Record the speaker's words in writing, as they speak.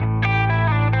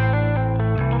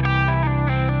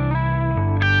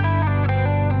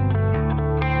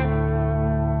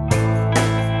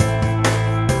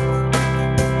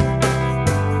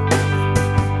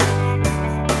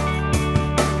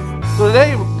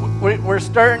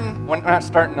we're not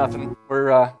starting nothing.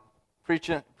 We're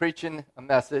preaching a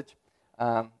message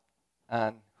on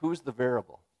who's the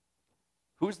variable.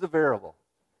 Who's the variable?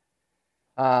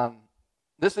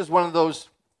 This is one of those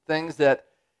things that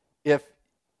if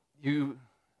you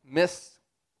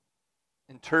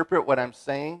misinterpret what I'm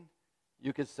saying,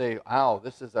 you could say, "Wow,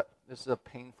 this is a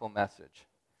painful message."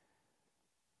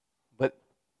 But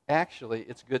actually,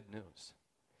 it's good news.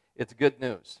 It's good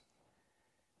news.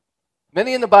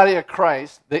 Many in the body of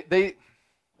Christ, they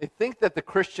think that the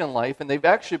Christian life, and they've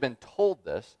actually been told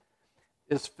this,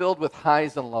 is filled with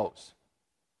highs and lows.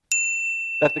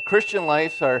 That the Christian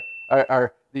lives are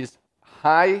these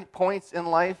high points in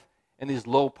life and these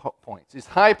low points. These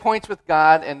high points with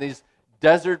God and these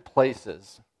desert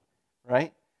places,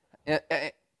 right?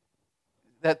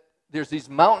 That there's these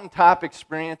mountaintop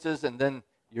experiences and then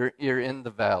you're in the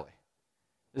valley.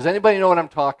 Does anybody know what I'm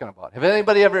talking about? Have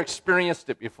anybody ever experienced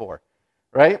it before?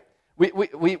 Right?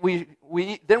 We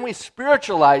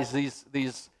spiritualize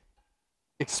these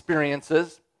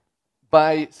experiences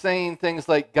by saying things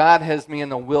like, God has me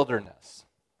in a wilderness.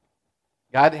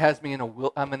 God has me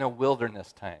I'm in a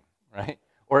wilderness time, right?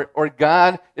 Or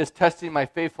God is testing my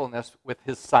faithfulness with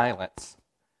his silence.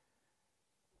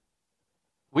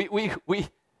 We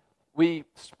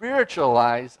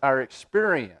spiritualize our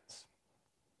experience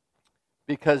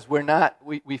because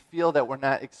we feel that we're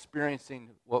not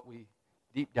experiencing what we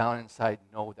deep down inside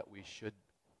know that we should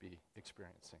be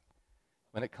experiencing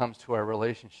when it comes to our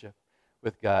relationship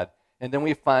with God. And then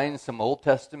we find some Old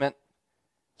Testament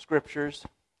scriptures,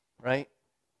 right,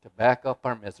 to back up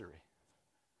our misery,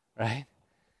 right?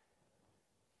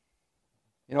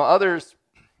 You know, others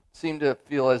seem to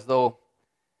feel as though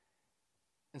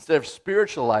instead of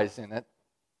spiritualizing it,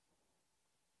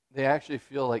 they actually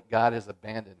feel like God has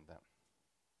abandoned them,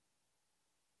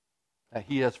 that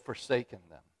he has forsaken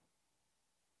them,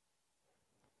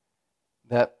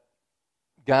 that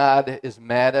God is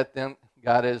mad at them,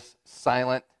 God is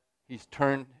silent, he's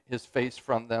turned his face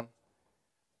from them.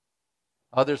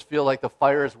 Others feel like the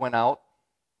fires went out,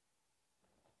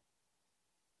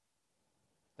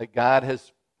 that God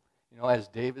has, as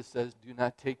David says, do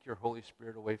not take your Holy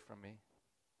Spirit away from me.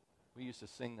 We used to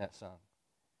sing that song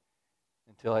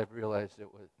until I realized it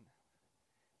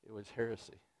was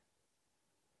heresy.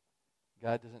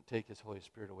 God doesn't take his Holy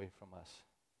Spirit away from us.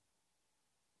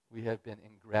 We have been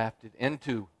engrafted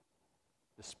into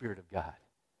the Spirit of God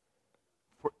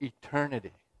for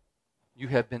eternity. You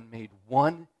have been made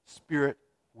one spirit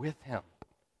with him.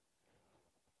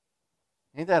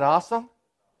 Ain't that awesome?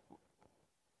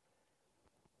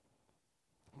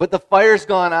 But the fire's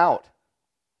gone out.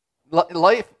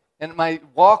 Life and my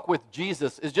walk with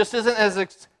Jesus isn't as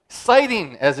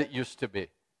exciting as it used to be.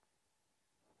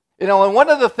 And one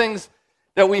of the things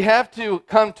that we have to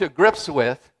come to grips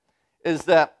with is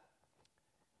that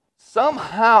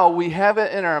somehow we have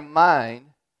it in our mind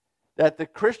that the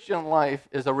Christian life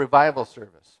is a revival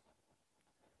service.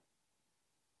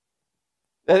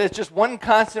 That it's just one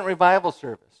constant revival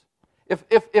service.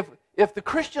 If the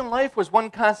Christian life was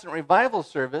one constant revival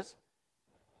service,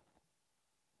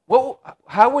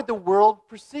 how would the world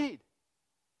proceed?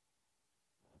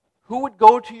 Who would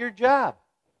go to your job?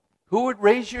 Who would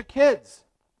raise your kids?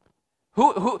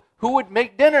 Who would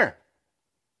make dinner?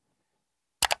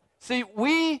 See,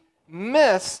 we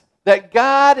miss that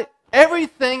God,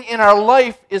 everything in our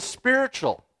life is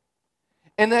spiritual.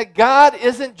 And that God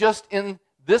isn't just in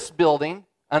this building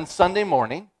on Sunday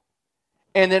morning,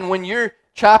 and then when you're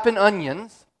chopping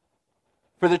onions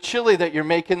for the chili that you're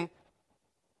making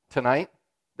tonight,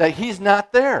 that he's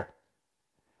not there.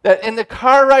 That in the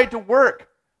car ride to work,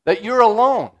 that you're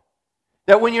alone.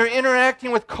 That when you're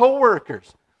interacting with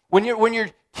coworkers, when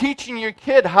you're teaching your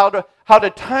kid how to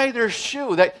tie their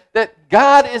shoe, that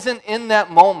God isn't in that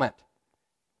moment.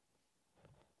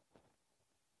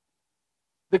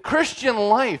 The Christian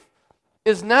life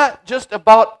is not just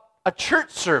about a church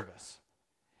service.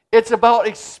 It's about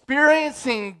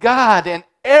experiencing God in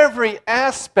every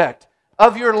aspect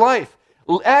of your life.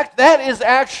 That is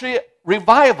actually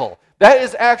revival. That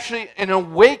is actually an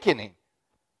awakening.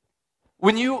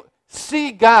 When you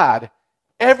see God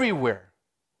everywhere,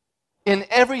 in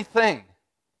everything,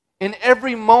 in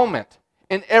every moment,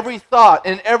 in every thought,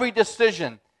 in every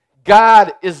decision,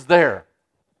 God is there.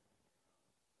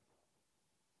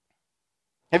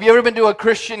 Have you ever been to a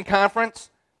Christian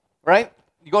conference? Right?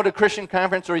 You go to a Christian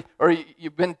conference or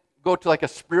go to like a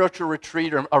spiritual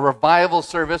retreat or a revival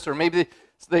service, or maybe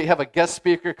they have a guest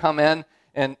speaker come in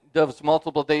and does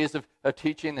multiple days of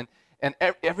teaching, and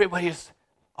everybody's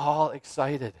all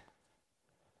excited.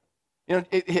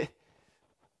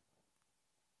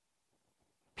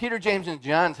 Peter, James, and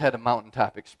John's had a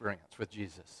mountaintop experience with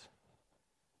Jesus,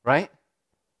 right?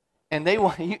 And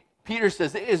Peter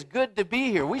says, it is good to be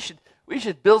here. We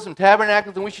should build some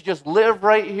tabernacles and we should just live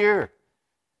right here.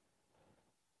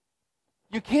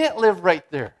 You can't live right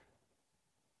there.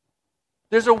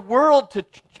 There's a world to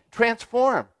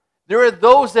transform. There are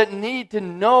those that need to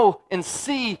know and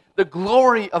see the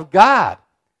glory of God,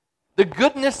 the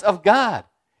goodness of God.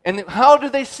 And how do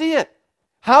they see it?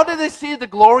 How do they see the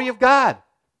glory of God?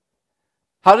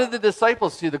 How did the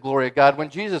disciples see the glory of God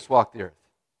when Jesus walked the earth?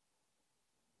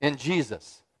 In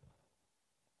Jesus.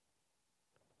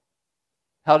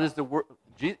 How does the world...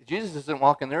 Jesus isn't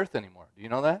walking the earth anymore. Do you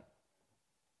know that?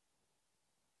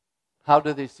 How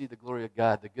do they see the glory of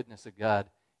God, the goodness of God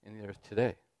in the earth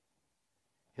today?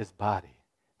 His body,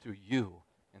 through you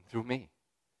and through me.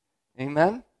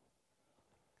 Amen?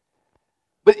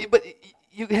 But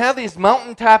you have these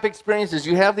mountaintop experiences.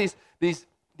 You have these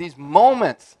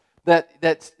moments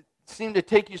that seem to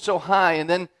take you so high, and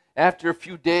then after a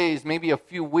few days, maybe a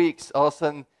few weeks, all of a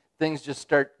sudden things just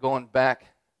start going back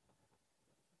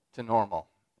to normal.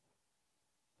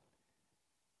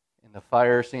 And the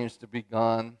fire seems to be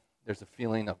gone. There's a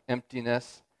feeling of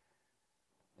emptiness.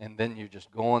 And then you're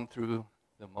just going through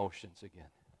the motions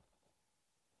again.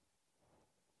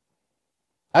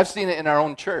 I've seen it in our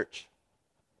own church.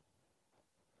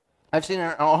 I've seen it in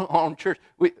our own church.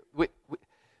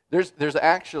 There's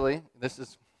actually, this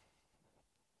is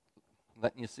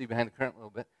letting you see behind the curtain a little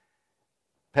bit.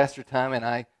 Pastor Tom and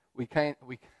I, we kind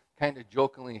of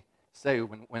jokingly say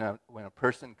when a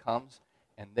person comes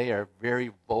and they are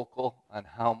very vocal on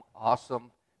how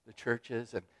awesome the church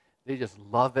is and they just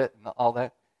love it and all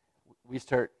that, we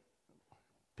start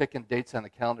picking dates on the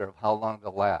calendar of how long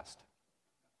they'll last.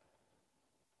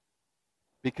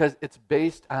 Because it's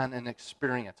based on an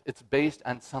experience. It's based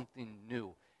on something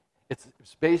new. It's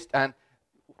based on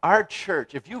our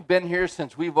church. If you've been here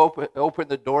since we've opened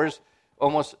the doors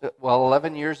almost,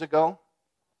 11 years ago,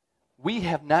 we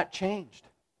have not changed.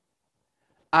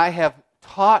 I have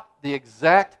taught the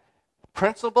exact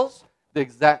principles, the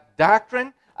exact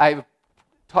doctrine. I've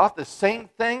taught the same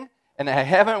thing, and I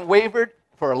haven't wavered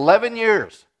for 11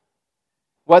 years.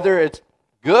 Whether it's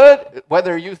good,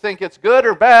 whether you think it's good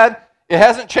or bad, it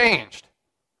hasn't changed.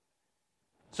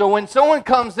 So when someone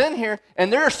comes in here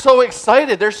and they're so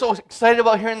excited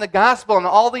about hearing the gospel and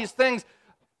all these things,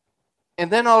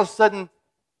 and then all of a sudden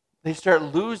they start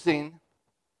losing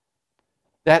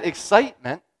that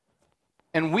excitement,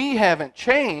 and we haven't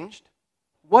changed,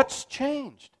 what's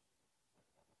changed?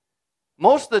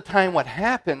 Most of the time what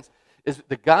happens is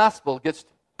the gospel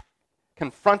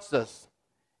confronts us,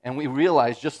 and we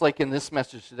realize, just like in this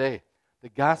message today, the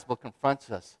gospel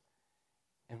confronts us,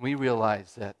 and we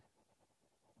realize that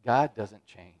God doesn't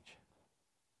change.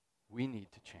 We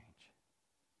need to change.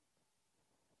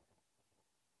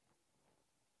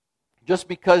 Just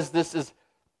because this is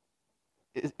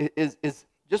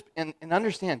just and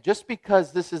understand, just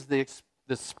because this is the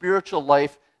spiritual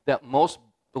life that most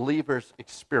believers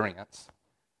experience,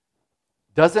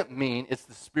 doesn't mean it's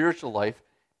the spiritual life,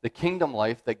 the kingdom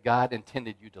life that God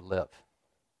intended you to live.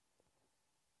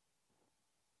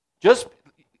 Just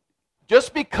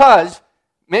because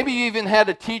maybe you even had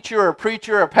a teacher or a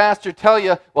preacher or a pastor tell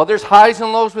you, well, there's highs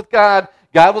and lows with God.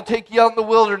 God will take you out in the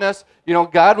wilderness.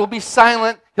 God will be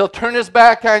silent. He'll turn his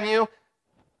back on you.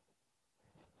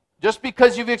 Just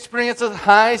because you've experienced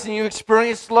highs and you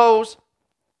experienced lows,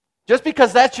 just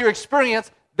because that's your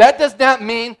experience, that does not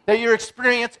mean that your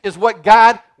experience is what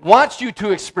God wants you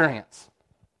to experience.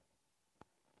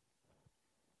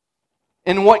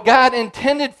 And what God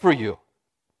intended for you.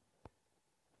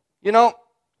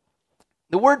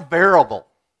 The word variable.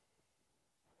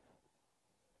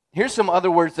 Here's some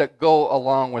other words that go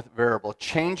along with variable.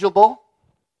 Changeable,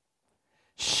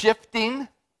 shifting,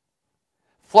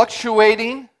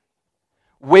 fluctuating,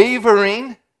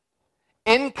 wavering,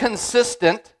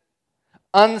 inconsistent,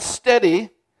 unsteady,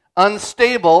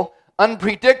 unstable,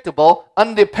 unpredictable,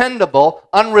 undependable,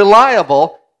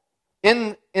 unreliable,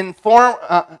 informal,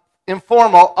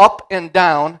 up and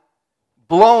down,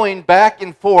 blowing back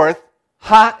and forth,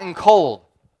 hot and cold.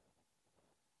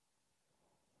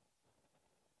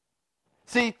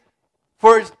 See,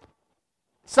 for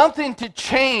something to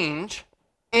change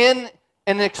in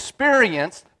an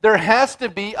experience, there has to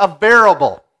be a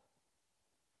variable.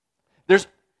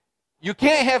 You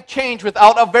can't have change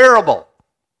without a variable.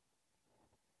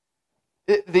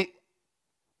 The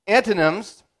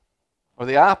antonyms, or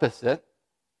the opposite,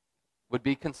 would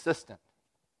be consistent.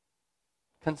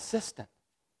 Consistent.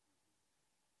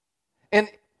 And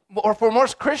for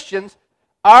most Christians,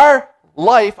 our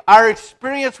life, our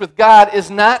experience with God is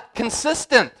not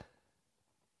consistent.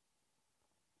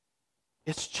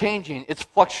 It's changing, it's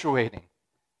fluctuating.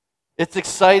 It's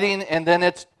exciting, and then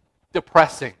it's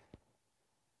depressing.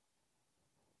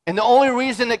 And the only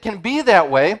reason it can be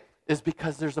that way is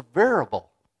because there's a variable.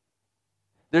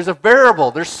 There's a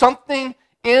variable. There's something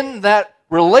in that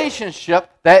relationship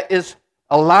that is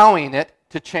allowing it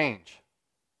to change.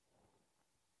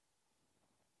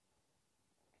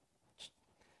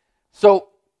 So,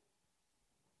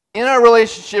 in our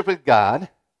relationship with God,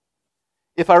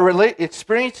 if our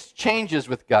experience changes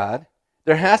with God,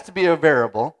 there has to be a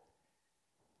variable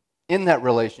in that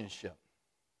relationship.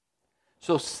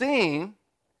 So, seeing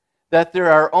that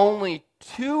there are only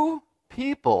two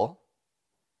people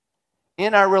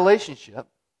in our relationship,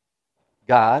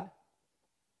 God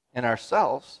and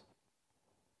ourselves,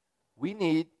 we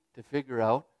need to figure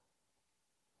out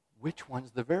which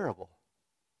one's the variable.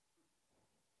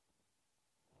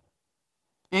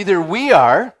 Either we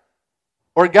are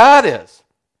or God is.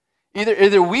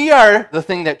 Either we are the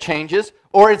thing that changes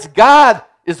or it's God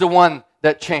is the one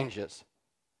that changes.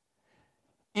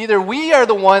 Either we are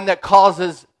the one that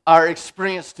causes our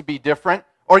experience to be different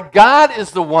or God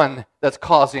is the one that's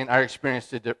causing our experience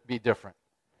to be different.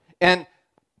 And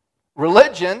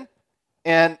religion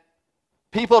and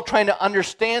people trying to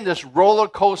understand this roller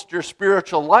coaster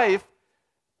spiritual life,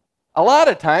 a lot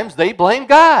of times they blame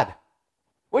God,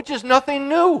 which is nothing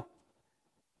new.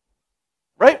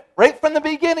 Right from the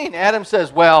beginning, Adam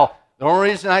says, well, the only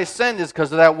reason I sinned is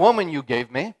because of that woman you gave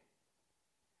me.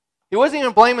 He wasn't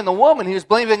even blaming the woman. He was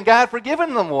blaming God for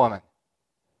giving the woman.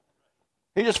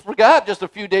 He just forgot just a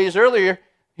few days earlier,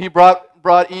 he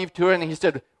brought Eve to her and he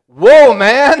said, whoa,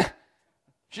 man,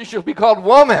 she should be called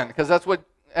woman, because that's what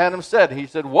Adam said. He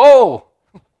said, whoa,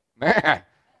 man,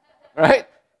 right?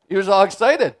 He was all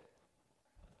excited.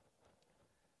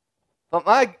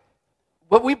 But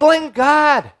we blame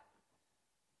God.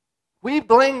 We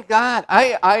blame God.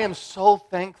 I am so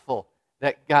thankful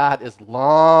that God is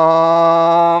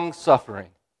long-suffering.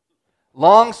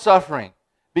 Long-suffering.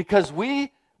 Because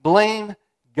we blame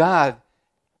God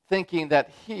thinking that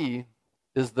He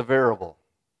is the variable.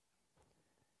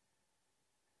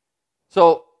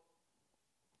 So,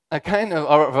 I kind of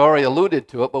have already alluded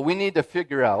to it, but we need to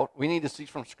figure out, we need to see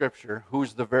from Scripture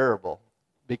who's the variable.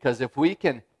 Because if we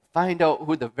can find out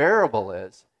who the variable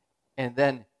is and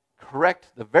then correct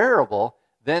the variable,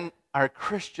 then our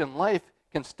Christian life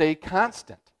can stay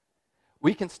constant.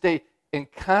 We can stay in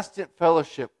constant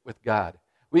fellowship with God.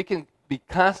 We can be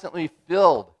constantly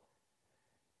filled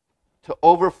to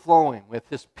overflowing with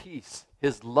His peace,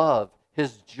 His love,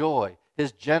 His joy,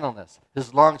 His gentleness,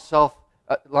 His long-suffering.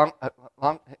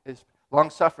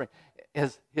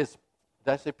 His did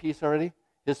I say peace already?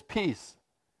 His peace,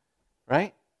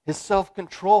 right? His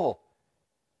self-control.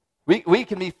 We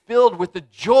can be filled with the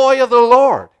joy of the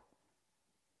Lord,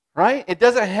 right? It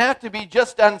doesn't have to be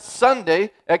just on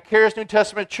Sunday at Charis New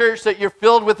Testament Church that you're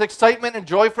filled with excitement and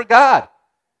joy for God.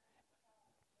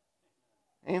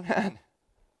 Amen.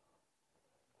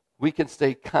 We can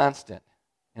stay constant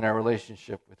in our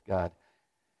relationship with God.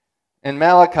 In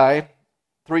Malachi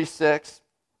 3:6,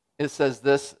 it says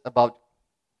this about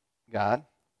God.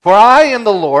 For I am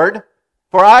the Lord,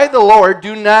 for I, the Lord,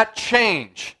 do not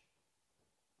change.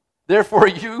 Therefore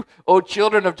you, O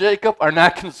children of Jacob, are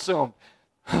not consumed.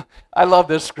 I love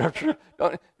this scripture.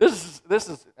 This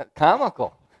is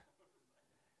comical.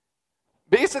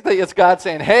 Basically, it's God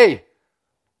saying, hey,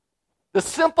 the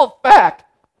simple fact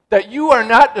that you are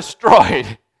not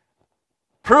destroyed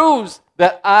proves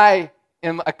that I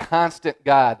am a constant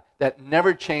God that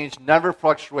never changes, never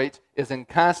fluctuates, is in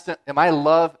constant, and my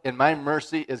love and my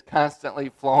mercy is constantly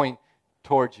flowing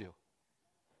towards you.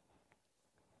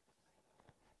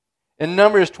 In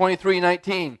Numbers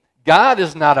 23:19, God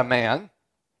is not a man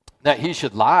that He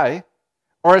should lie,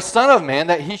 or a son of man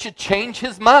that He should change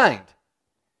His mind.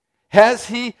 Has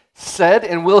He said,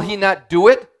 and will He not do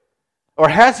it? Or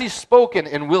has He spoken,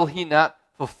 and will He not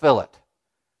fulfill it?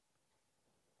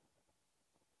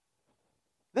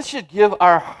 This should give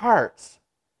our hearts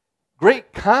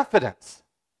great confidence.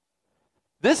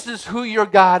 This is who your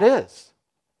God is.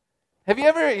 Have you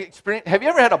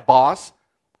ever had a boss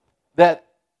that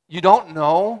you don't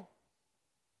know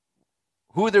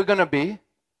who they're going to be?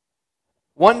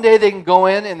 One day they can go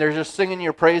in and they're just singing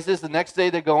your praises. The next day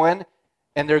they go in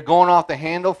and they're going off the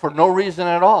handle for no reason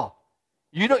at all.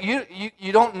 You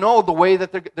don't know the way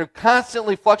that they're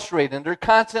constantly fluctuating. They're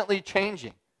constantly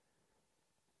changing.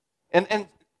 And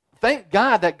thank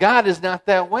God that God is not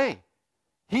that way.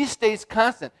 He stays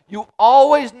constant. You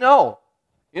always know.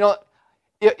 You know,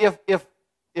 if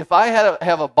if I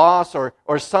have a boss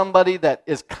or somebody that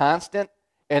is constant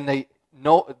and they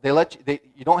let you,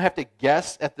 you don't have to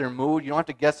guess at their mood, you don't have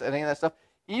to guess at any of that stuff,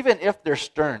 even if they're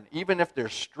stern, even if they're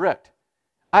strict,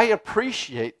 I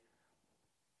appreciate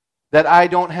that I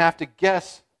don't have to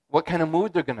guess what kind of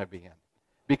mood they're going to be in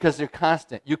because they're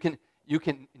constant. You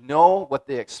can know what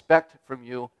they expect from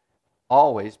you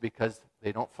always because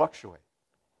they don't fluctuate,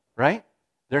 right?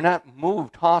 They're not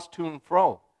moved, tossed to and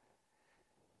fro.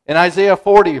 In Isaiah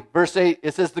 40, verse 8,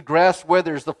 it says, the grass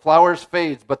withers, the flowers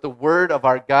fades, but the word of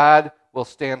our God will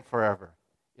stand forever.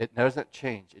 It doesn't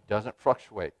change. It doesn't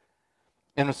fluctuate.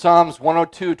 In Psalms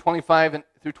 102, 25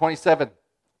 through 27,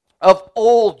 of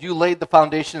old you laid the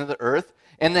foundation of the earth,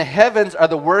 and the heavens are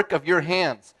the work of your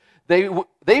hands. They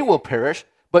will perish,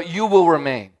 but you will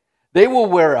remain. They will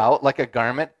wear out like a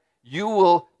garment. You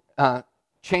will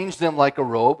change them like a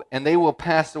robe, and they will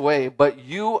pass away, but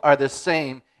you are the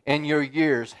same, and your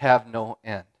years have no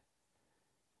end.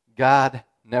 God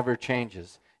never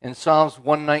changes. In Psalms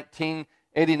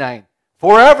 119:89,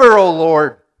 forever, O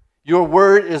Lord, your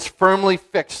word is firmly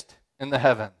fixed in the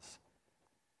heavens.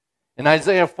 In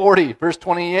Isaiah 40, verse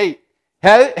 28,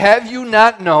 have you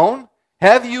not known?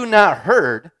 Have you not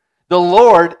heard? The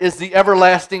Lord is the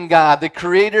everlasting God, the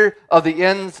creator of the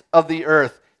ends of the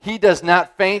earth. He does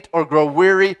not faint or grow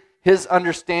weary. His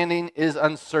understanding is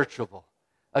unsearchable.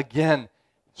 Again,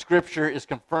 Scripture is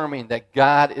confirming that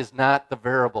God is not the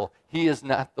variable. He is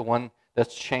not the one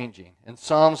that's changing. In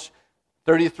Psalms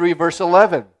 33, verse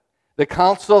 11, the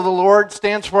counsel of the Lord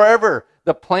stands forever,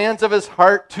 the plans of his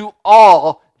heart to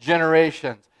all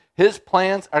generations. His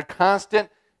plans are constant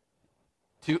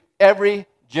to every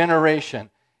generation.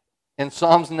 In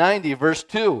Psalms 90, verse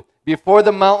 2, before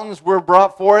the mountains were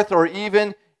brought forth, or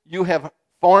even you have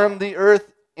formed the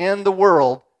earth and the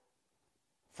world,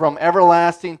 from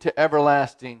everlasting to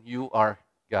everlasting, you are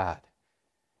God.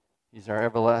 He's our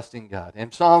everlasting God.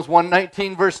 In Psalms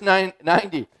 119, verse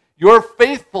 90, your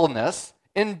faithfulness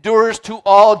endures to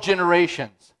all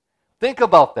generations. Think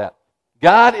about that.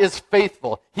 God is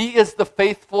faithful. He is the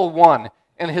faithful one.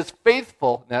 And his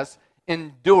faithfulness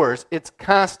endures. It's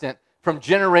constant from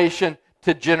generation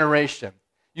to generation.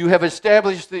 You have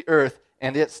established the earth,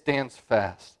 and it stands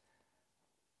fast.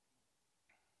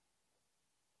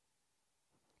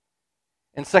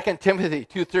 In 2 Timothy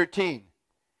 2:13,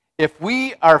 if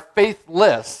we are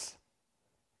faithless,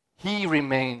 he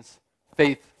remains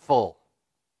faithful,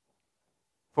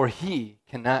 for he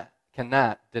cannot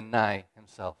deny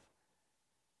himself.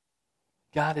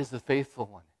 God is the faithful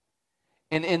one.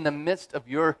 And in the midst of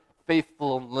your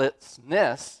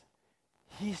faithfulness,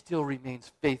 he still remains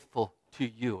faithful to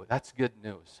you. That's good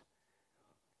news.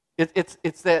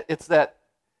 It's that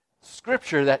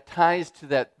scripture that ties to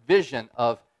that vision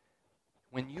of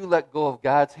when you let go of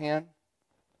God's hand,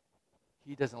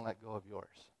 he doesn't let go of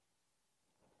yours.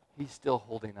 He's still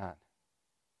holding on.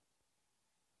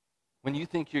 When you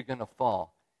think you're going to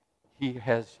fall, he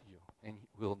has you and he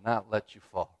will not let you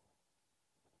fall.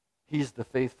 He's the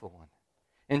faithful one.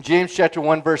 In James chapter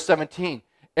 1, verse 17,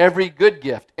 every good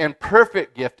gift and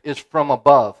perfect gift is from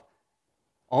above.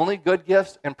 Only good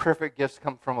gifts and perfect gifts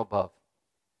come from above.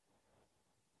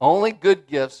 Only good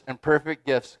gifts and perfect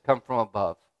gifts come from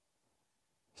above.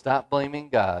 Stop blaming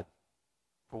God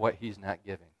for what he's not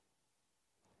giving.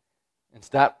 And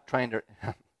stop trying to...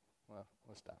 well,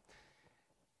 let's stop.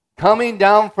 Coming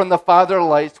down from the Father of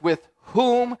lights, with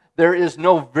whom there is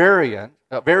no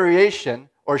variation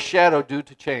or shadow due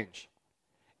to change.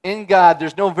 In God,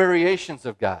 there's no variations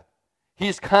of God.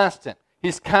 He's constant.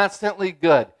 He's constantly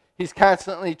good. He's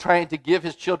constantly trying to give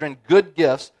his children good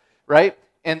gifts, right?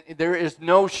 And there is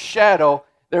no shadow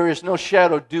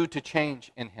due to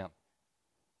change in him.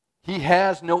 He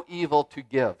has no evil to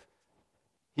give.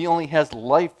 He only has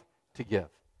life to give.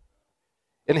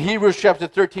 In Hebrews chapter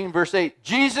 13, verse 8,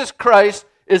 Jesus Christ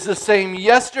is the same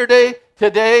yesterday,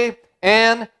 today,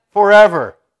 and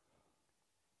forever.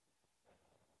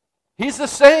 He's the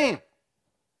same.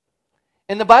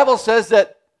 And the Bible says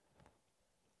that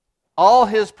all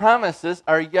his promises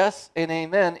are yes and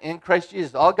amen in Christ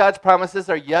Jesus. All God's promises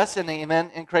are yes and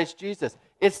amen in Christ Jesus.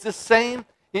 It's the same.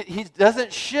 He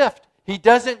doesn't shift. He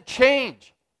doesn't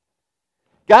change.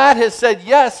 God has said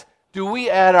yes. Do we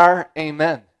add our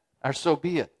amen? Or so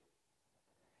be it.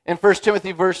 In 1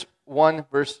 Timothy verse 1,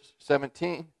 verse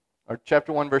 17, or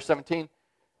chapter 1, verse 17,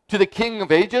 to the King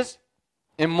of ages,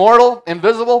 immortal,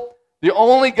 invisible, the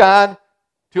only God,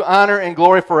 to honor and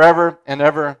glory forever and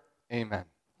ever. Amen.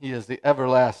 He is the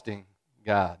everlasting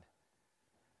God.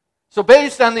 So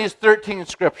based on these 13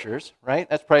 scriptures, right?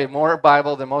 That's probably more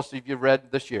Bible than most of you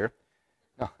read this year.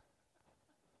 No.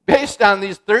 Based on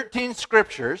these 13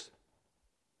 scriptures,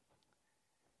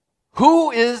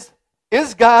 Who is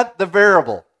God the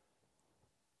variable?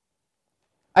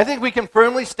 I think we can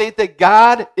firmly state that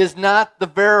God is not the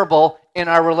variable in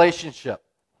our relationship,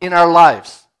 in our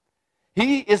lives.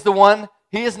 He is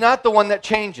not the one that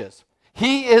changes.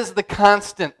 He is the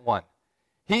constant one.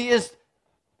 He is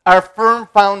our firm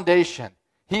foundation.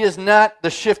 He is not the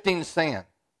shifting sand.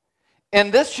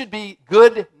 And this should be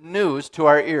good news to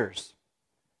our ears.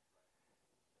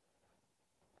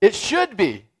 It should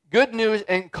be good news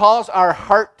and cause our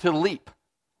heart to leap.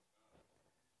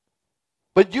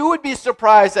 But you would be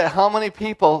surprised at how many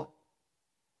people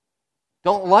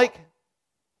don't like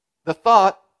the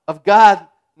thought of God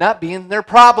not being their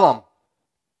problem.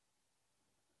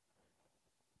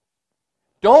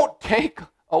 Don't take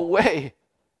away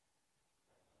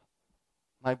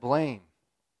my blame,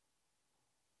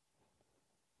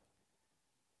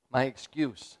 my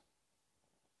excuse.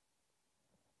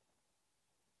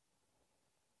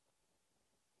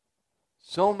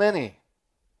 So many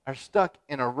are stuck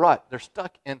in a rut. They're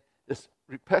stuck in this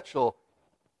repetitive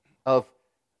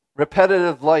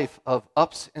life of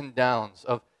ups and downs,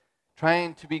 of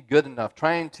trying to be good enough,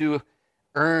 trying to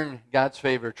earn God's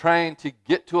favor, trying to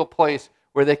get to a place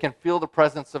where they can feel the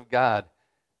presence of God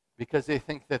because they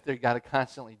think that they've got to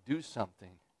constantly do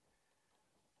something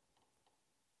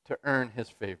to earn His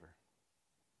favor.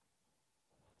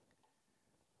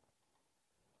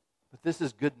 But this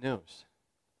is good news.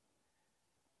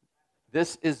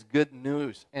 This is good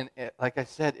news. And like I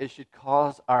said, it should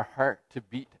cause our heart to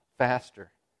beat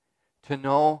faster, to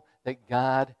know that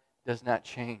God does not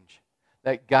change,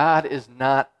 that God is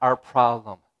not our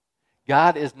problem.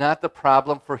 God is not the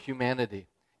problem for humanity,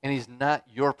 and He's not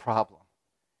your problem.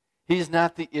 He's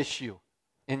not the issue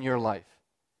in your life.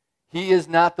 He is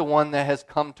not the one that has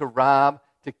come to rob,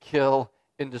 to kill,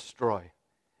 and destroy.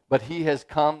 But He has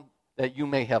come that you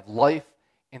may have life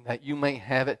and that you may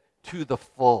have it to the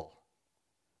full.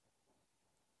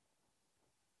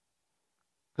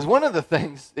 Because one of the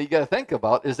things that you got to think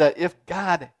about is that if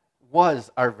God was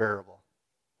our variable,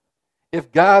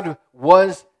 if God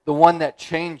was the one that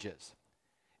changes,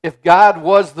 if God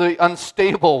was the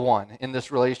unstable one in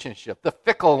this relationship, the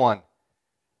fickle one,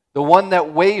 the one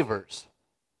that wavers,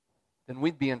 then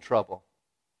we'd be in trouble.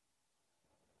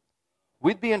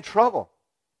 We'd be in trouble.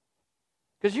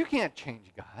 Because you can't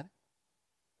change God.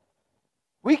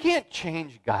 We can't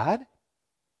change God.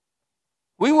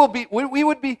 We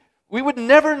would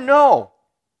never know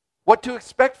what to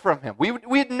expect from Him.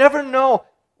 We'd never know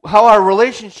how our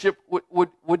relationship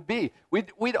would be.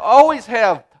 We'd always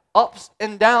have ups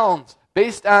and downs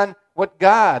based on what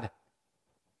mood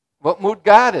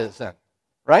God is in,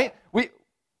 right?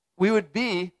 We would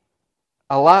be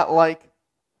a lot like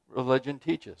religion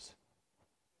teaches.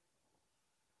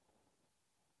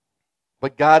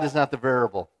 But God is not the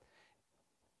variable.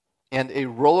 And a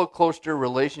roller coaster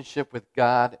relationship with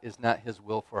God is not His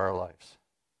will for our lives.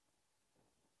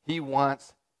 He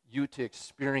wants you to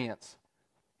experience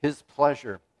His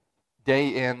pleasure day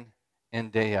in and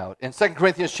day out. In 2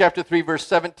 Corinthians chapter 3, verse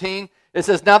 17, it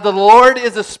says, "Now the Lord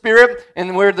is a Spirit,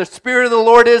 and where the Spirit of the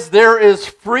Lord is, there is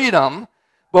freedom.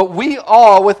 But we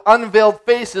all, with unveiled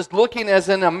faces, looking as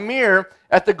in a mirror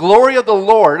at the glory of the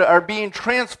Lord, are being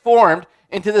transformed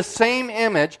into the same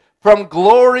image from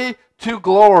glory to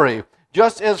glory,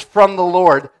 just as from the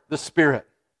Lord, the Spirit."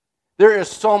 There is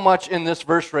so much in this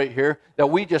verse right here that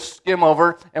we just skim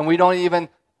over and we don't even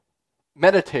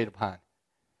meditate upon.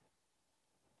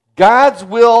 God's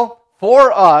will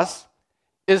for us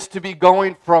is to be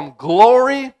going from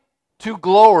glory to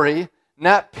glory,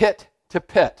 not pit to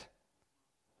pit.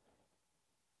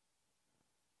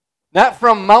 Not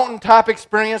from mountaintop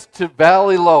experience to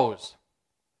valley lows.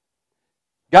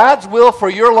 God's will for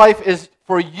your life is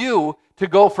for you to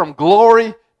go from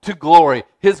glory to glory.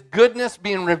 His goodness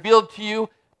being revealed to you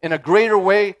in a greater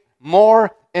way,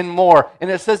 more and more.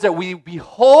 And it says that we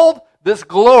behold this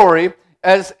glory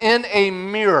as in a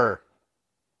mirror.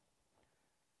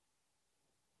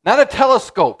 Not a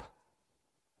telescope.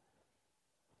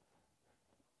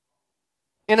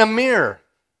 In a mirror.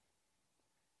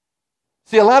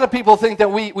 See, a lot of people think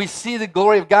that we see the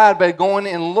glory of God by going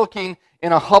and looking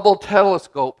in a Hubble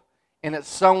telescope, and it's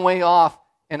some way off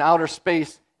in outer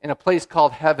space in a place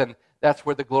called heaven. That's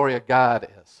where the glory of God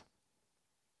is.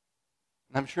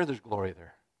 And I'm sure there's glory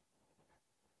there.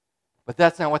 But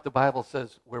that's not what the Bible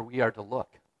says where we are to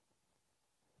look.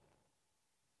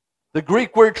 The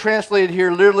Greek word translated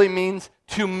here literally means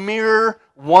to mirror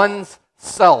one's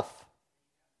self.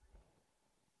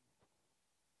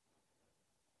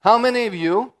 How many of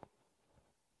you,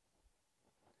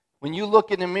 when you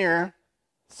look in the mirror,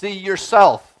 see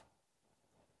yourself?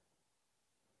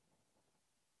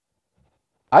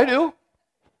 I do.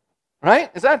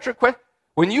 Right? Is that a trick question?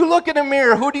 When you look in a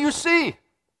mirror, who do you see?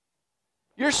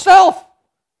 Yourself.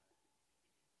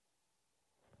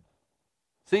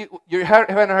 See, you're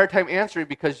having a hard time answering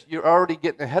because you're already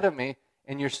getting ahead of me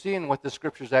and you're seeing what the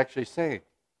Scripture's actually saying.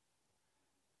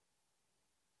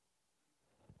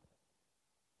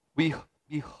 We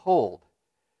behold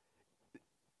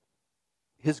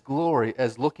His glory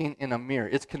as looking in a mirror.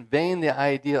 It's conveying the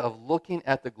idea of looking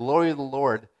at the glory of the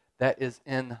Lord that is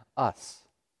in us.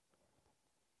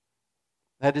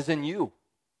 That is in you.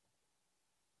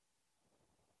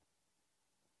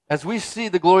 As we see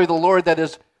the glory of the Lord that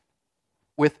is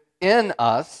within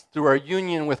us through our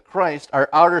union with Christ, our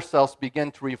outer selves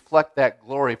begin to reflect that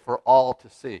glory for all to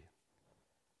see.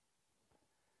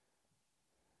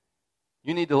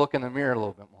 You need to look in the mirror a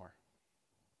little bit more.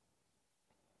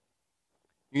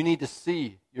 You need to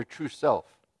see your true self.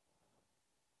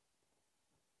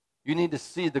 You need to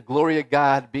see the glory of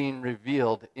God being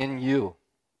revealed in you.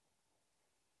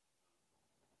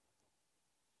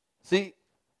 See,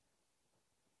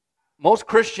 most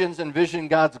Christians envision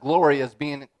God's glory as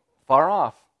being far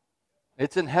off.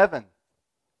 It's in heaven,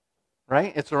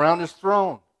 right? It's around His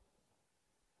throne.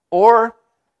 Or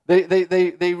they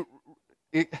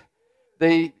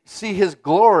see His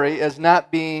glory as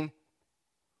not being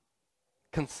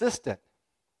consistent.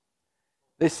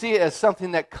 They see it as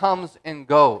something that comes and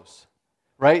goes,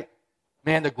 right?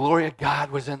 Man, the glory of God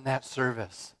was in that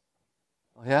service.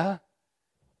 Oh, yeah?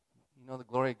 You know the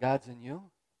glory of God's in you?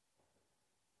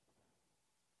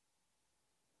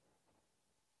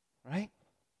 Right?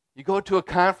 You go to a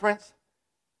conference,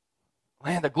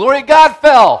 man, the glory of God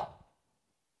fell.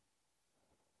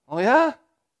 Oh, yeah?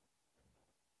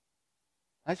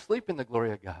 I sleep in the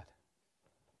glory of God.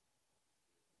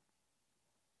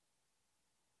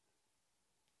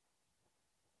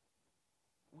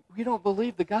 We don't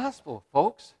believe the gospel,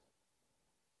 folks.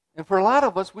 And for a lot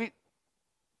of us, we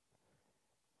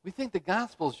think the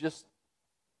gospel is just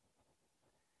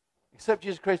accept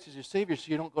Jesus Christ as your Savior so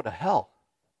you don't go to hell.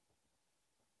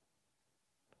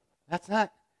 That's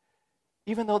not,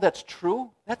 even though that's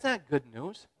true, that's not good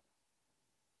news.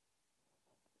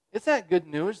 It's not good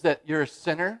news that you're a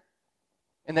sinner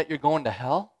and that you're going to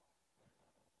hell.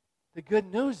 The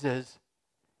good news is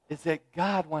that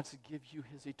God wants to give you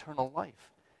His eternal life.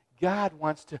 God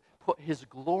wants to put His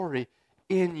glory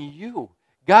in you.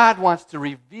 God wants to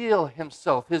reveal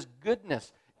Himself, His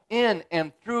goodness in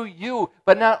and through you,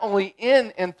 but not only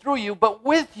in and through you, but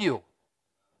with you.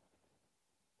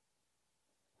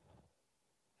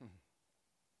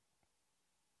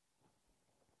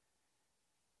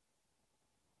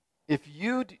 If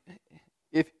you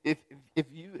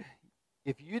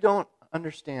don't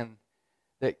understand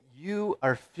that you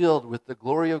are filled with the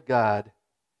glory of God,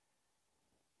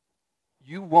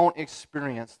 you won't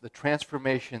experience the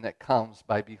transformation that comes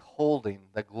by beholding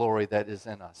the glory that is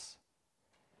in us.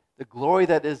 The glory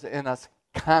that is in us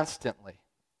constantly,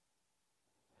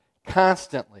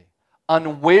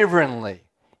 unwaveringly,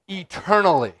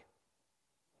 eternally.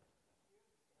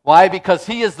 Why? Because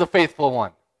He is the faithful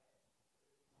one.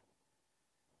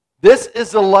 This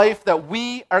is the life that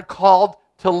we are called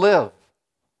to live.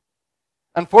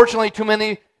 Unfortunately, too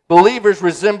many believers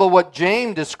resemble what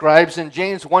James describes in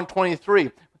James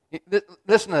 1:23.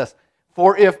 Listen to this.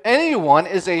 For if anyone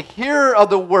is a hearer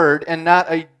of the word and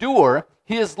not a doer,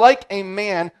 he is like a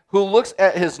man who looks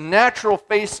at his natural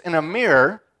face in a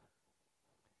mirror.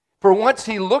 For once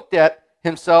he looked at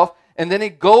himself, and then he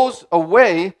goes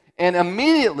away and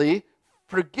immediately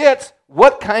forgets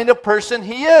what kind of person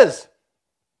he is.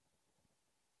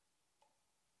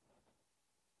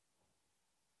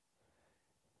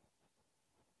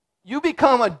 You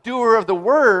become a doer of the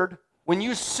word when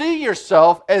you see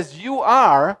yourself as you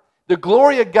are, the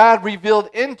glory of God revealed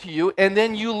into you, and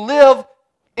then you live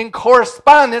in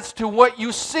correspondence to what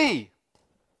you see.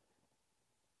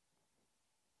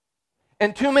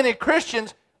 And too many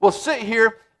Christians will sit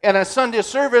here in a Sunday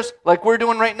service like we're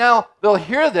doing right now. They'll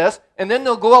hear this, and then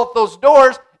they'll go out those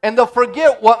doors, and they'll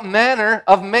forget what manner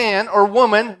of man or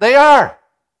woman they are.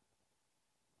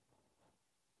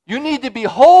 You need to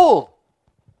behold.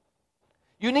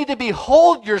 You need to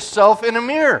behold yourself in a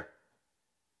mirror.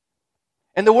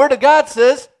 And the Word of God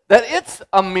says that it's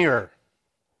a mirror.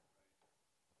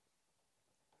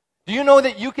 Do you know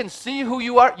that you can see who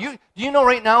you are? Do you know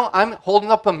right now I'm holding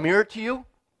up a mirror to you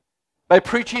by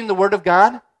preaching the Word of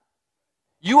God?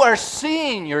 You are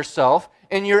seeing yourself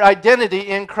and your identity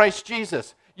in Christ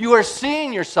Jesus. You are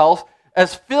seeing yourself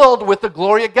as filled with the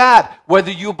glory of God. Whether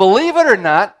you believe it or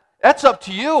not, that's up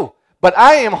to you. But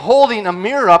I am holding a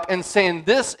mirror up and saying,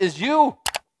 this is you.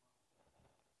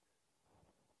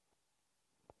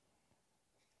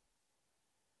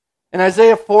 In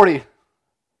Isaiah 40,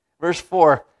 verse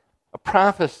 4, a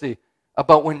prophecy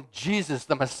about when Jesus,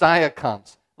 the Messiah,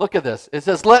 comes. Look at this. It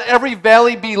says, "Let every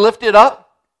valley be lifted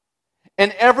up,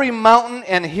 and every mountain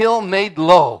and hill made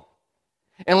low.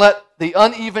 And let the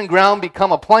uneven ground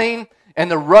become a plain, and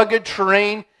the rugged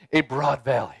terrain a broad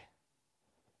valley."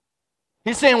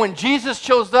 He's saying when Jesus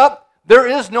shows up, there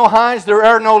is no highs, there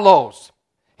are no lows.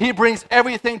 He brings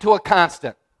everything to a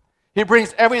constant. He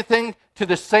brings everything to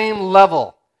the same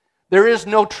level. There is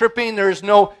no tripping, there is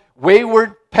no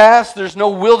wayward past, there's no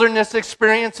wilderness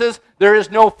experiences, there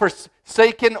is no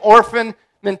forsaken orphan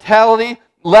mentality,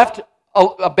 left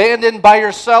abandoned by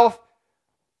yourself.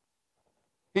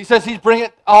 He says he's bringing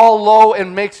it all low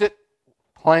and makes it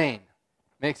plain,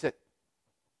 makes it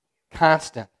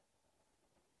constant.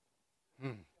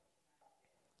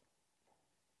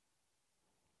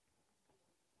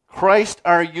 Christ,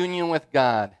 our union with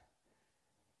God,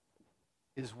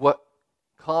 is what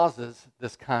causes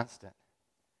this constant.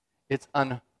 It's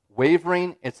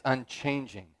unwavering, it's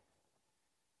unchanging.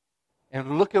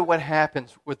 And look at what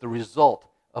happens with the result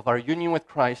of our union with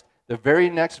Christ. The very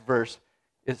next verse,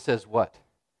 it says what?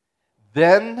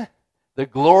 Then the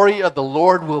glory of the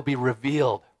Lord will be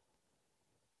revealed,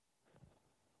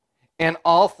 and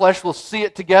all flesh will see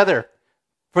it together,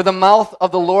 for the mouth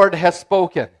of the Lord has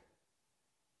spoken.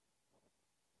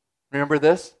 Remember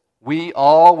this? We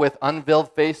all, with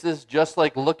unveiled faces, just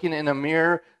like looking in a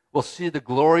mirror, will see the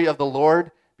glory of the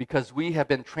Lord, because we have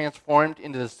been transformed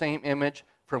into the same image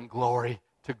from glory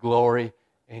to glory.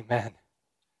 Amen.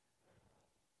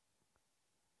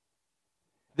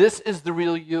 This is the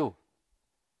real you.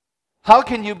 How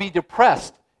can you be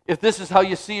depressed if this is how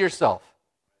you see yourself?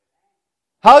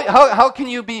 How can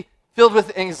you be filled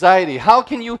with anxiety? How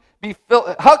can you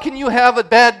have a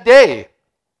bad day?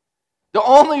 The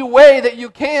only way that you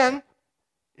can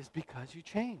is because you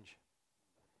change.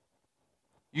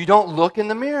 You don't look in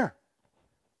the mirror.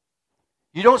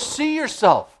 You don't see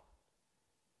yourself.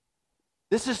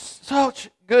 This is such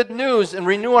good news, and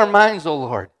renew our minds, O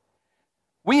Lord.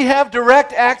 We have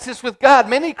direct access with God.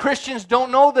 Many Christians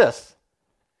don't know this.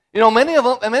 You know,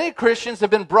 many Christians have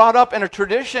been brought up in a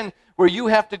tradition where you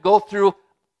have to go through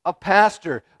a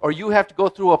pastor, or you have to go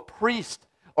through a priest,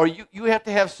 or you have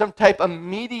to have some type of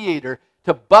mediator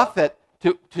to buffet,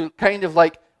 to kind of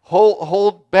like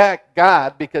hold back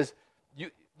God, because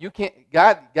you can't,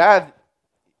 God,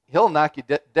 He'll knock you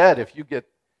dead if you get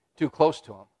too close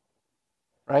to Him.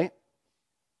 Right?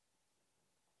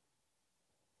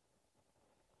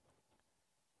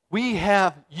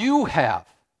 You have.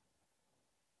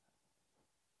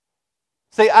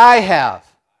 Say, I have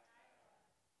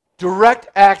direct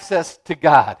access to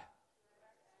God.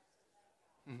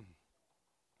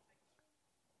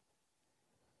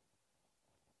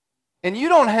 And you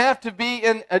don't have to be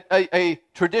in a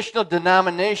traditional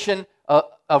denomination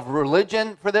of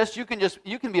religion for this. You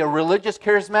can be a religious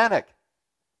charismatic.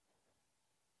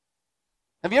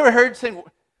 Have you ever heard saying,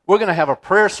 we're going to have a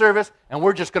prayer service and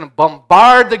we're just going to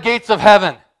bombard the gates of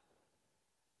heaven?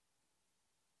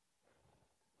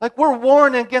 Like we're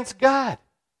warring against God.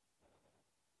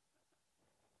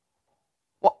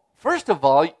 Well, first of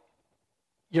all,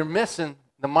 you're missing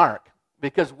the mark,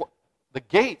 because the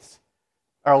gates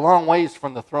are a long ways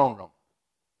from the throne room.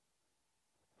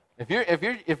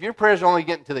 If your prayers are only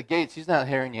getting to the gates, He's not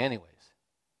hearing you anyways.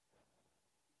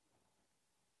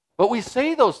 But we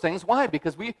say those things. Why?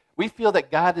 Because we feel that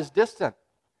God is distant.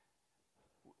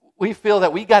 We feel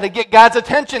that we got to get God's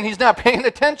attention. He's not paying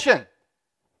attention.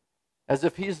 As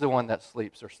if He's the one that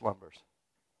sleeps or slumbers.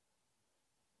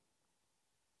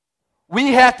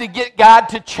 We have to get God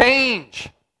to change.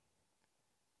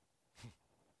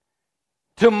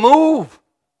 To move.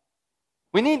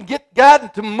 We need to get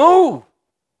God to move.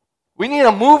 We need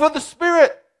a move of the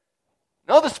Spirit.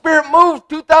 No, the Spirit moved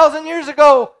 2,000 years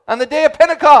ago on the day of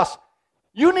Pentecost.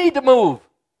 You need to move.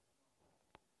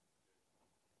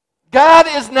 God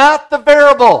is not the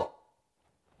variable.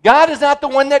 God is not the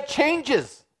one that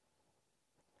changes.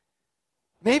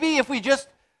 Maybe if we just,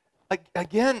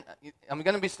 again, I'm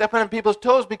going to be stepping on people's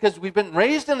toes because we've been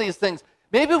raised in these things.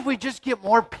 Maybe if we just get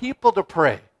more people to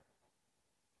pray.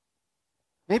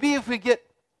 Maybe if we get,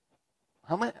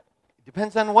 how many? It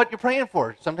depends on what you're praying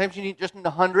for. Sometimes you need just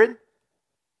 100,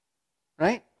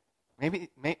 right?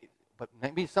 But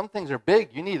maybe some things are big.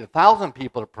 You need 1,000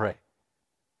 people to pray.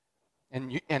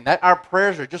 And that our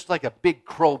prayers are just like a big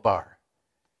crowbar.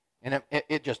 And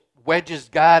it just wedges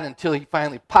God until He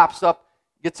finally pops up,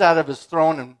 gets out of His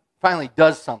throne, and finally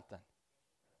does something.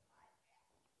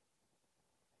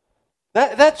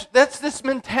 That's this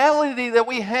mentality that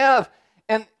we have.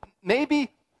 And maybe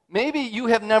you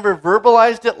have never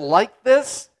verbalized it like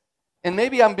this, And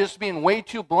maybe I'm just being way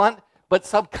too blunt, but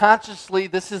subconsciously,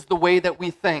 this is the way that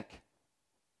we think.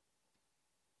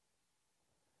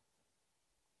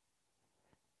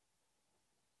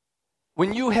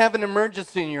 When you have an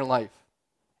emergency in your life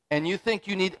and you think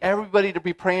you need everybody to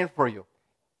be praying for you,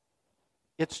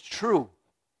 it's true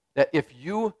that if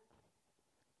you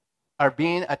are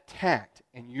being attacked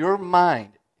in your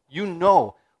mind, you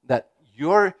know that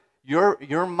your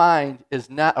mind is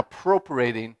not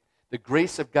appropriating the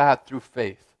grace of God through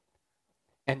faith.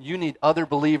 And you need other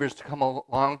believers to come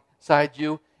alongside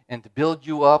you and to build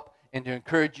you up and to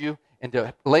encourage you and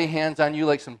to lay hands on you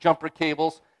like some jumper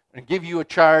cables and give you a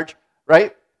charge,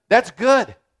 right? That's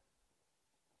good.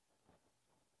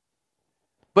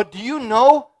 But do you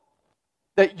know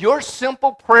that your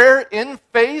simple prayer in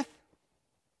faith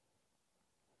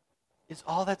is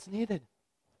all that's needed?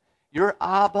 Your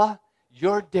Abba,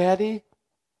 your Daddy,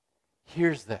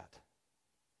 hears that.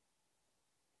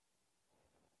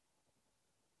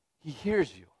 He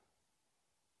hears you.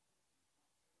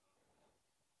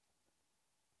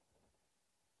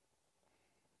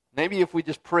 Maybe if we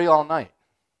just pray all night.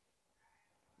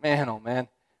 Man, oh man,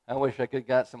 I wish I could have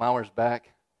got some hours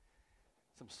back.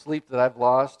 Some sleep that I've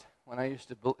lost when I used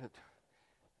to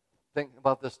think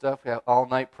about this stuff, have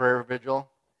all-night prayer vigil.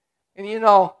 And you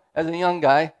know, as a young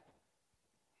guy,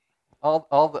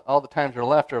 all the times that are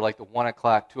left are like the 1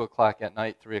 o'clock, 2 o'clock at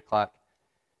night, 3 o'clock.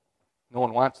 No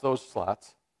one wants those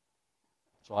slots.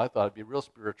 So I thought it'd be real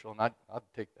spiritual, and I'd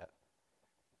take that.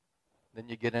 Then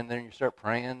you get in there and you start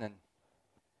praying, and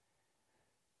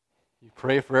you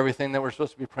pray for everything that we're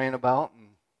supposed to be praying about, and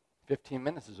 15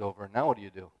 minutes is over. And now what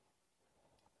do?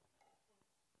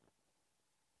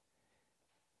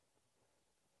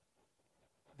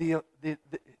 The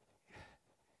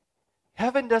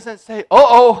heaven doesn't say,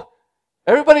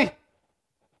 everybody,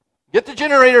 get the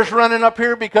generators running up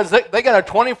here because they got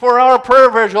a 24-hour prayer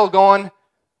vigil going.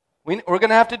 We're going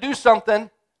to have to do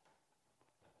something.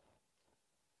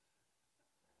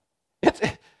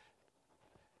 The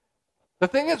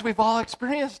thing is, we've all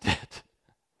experienced it.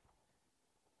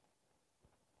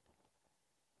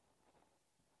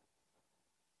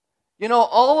 You know,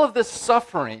 all of this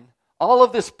suffering, all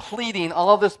of this pleading, all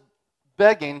of this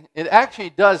begging, it actually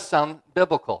does sound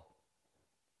biblical.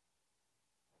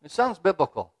 It sounds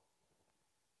biblical.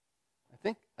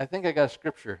 I think I got a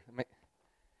scripture.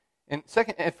 In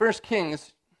 1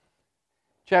 Kings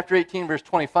chapter 18, verse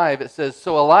 25, it says,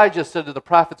 "So Elijah said to the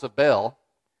prophets of Baal,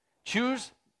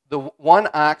 choose the one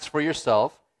ox for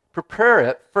yourself, prepare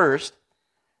it first,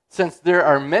 since there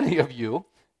are many of you,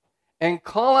 and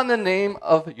call on the name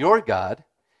of your God,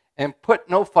 and put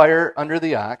no fire under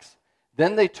the ox."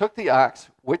 Then they took the ox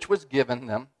which was given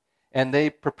them, and they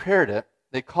prepared it.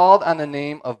 They called on the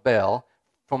name of Baal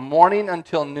from morning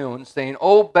until noon, saying,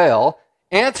 "O Baal,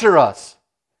 answer us."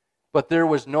 But there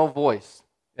was no voice,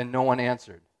 and no one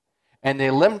answered. And they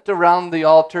limped around the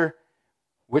altar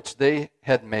which they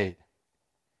had made.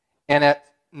 And at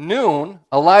noon,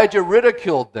 Elijah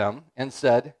ridiculed them and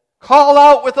said, "Call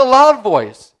out with a loud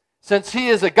voice. Since he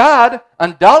is a god,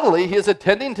 undoubtedly he is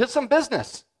attending to some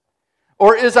business,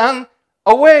 or is on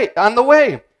the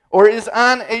way, or is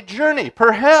on a journey.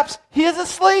 Perhaps he is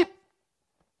asleep,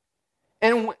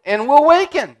 and we'll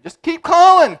wake him. Just keep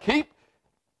calling,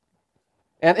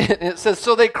 And it says,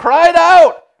 so they cried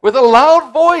out with a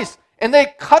loud voice, and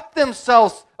they cut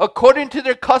themselves according to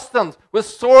their customs with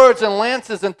swords and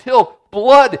lances until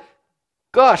blood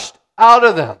gushed out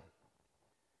of them.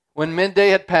 When midday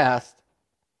had passed,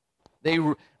 they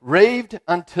raved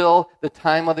until the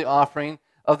time of the offering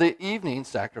of the evening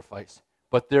sacrifice.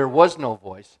 But there was no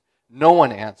voice, no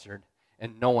one answered,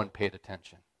 and no one paid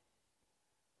attention.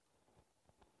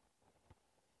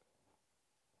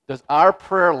 Does our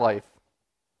prayer life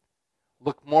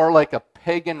look more like a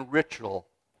pagan ritual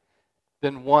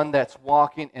than one that's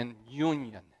walking in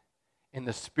union in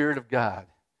the Spirit of God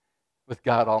with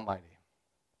God Almighty?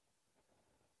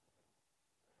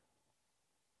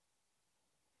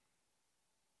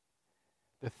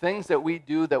 The things that we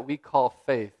do that we call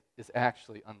faith is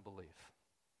actually unbelief.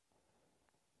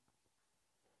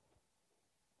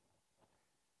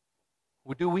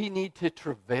 Do we need to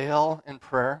travail in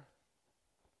prayer?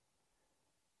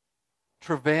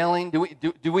 Travailing?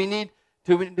 Do we need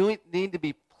to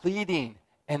be pleading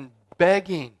and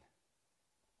begging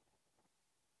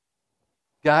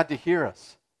God to hear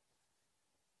us?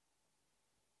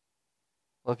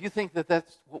 Well, if you think that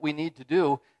that's what we need to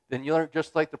do, then you're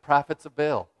just like the prophets of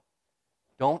Baal.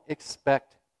 Don't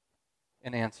expect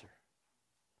an answer.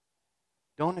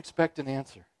 Don't expect an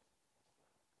answer.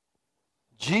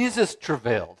 Jesus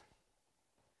travailed.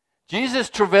 Jesus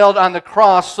travailed on the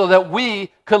cross so that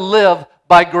we could live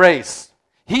by grace.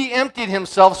 He emptied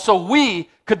himself so we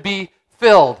could be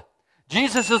filled.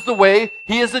 Jesus is the way.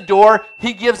 He is the door.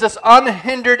 He gives us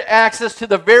unhindered access to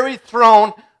the very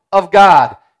throne of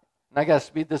God. And I got to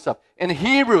speed this up. In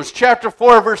Hebrews chapter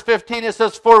 4, verse 15, it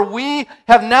says, "For we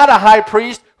have not a high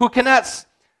priest who cannot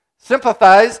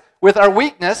sympathize with our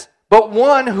weakness, but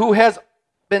one who has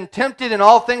been tempted in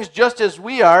all things just as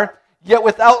we are, yet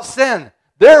without sin.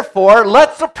 Therefore,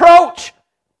 let's approach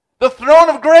the throne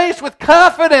of grace with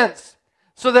confidence,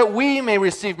 so that we may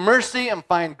receive mercy and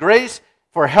find grace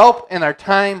for help in our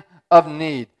time of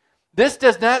need." This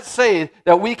does not say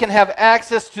that we can have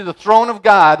access to the throne of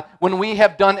God when we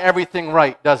have done everything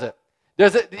right, does it?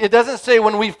 It doesn't say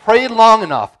when we've prayed long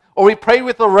enough, or we prayed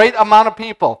with the right amount of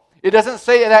people. It doesn't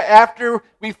say that after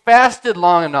we fasted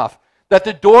long enough, that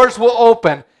the doors will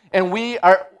open and we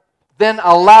are then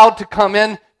allowed to come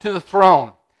in to the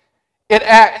throne.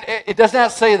 It does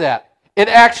not say that. It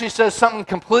actually says something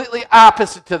completely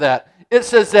opposite to that. It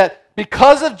says that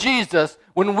because of Jesus,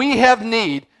 when we have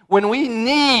need, when we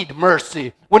need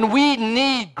mercy, when we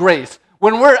need grace,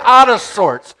 when we're out of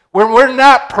sorts, when we're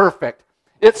not perfect,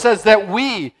 it says that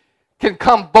we can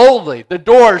come boldly. The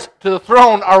doors to the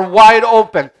throne are wide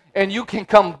open, and you can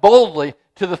come boldly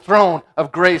to the throne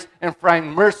of grace and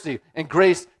find mercy and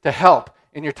grace to help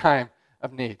in your time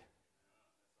of need.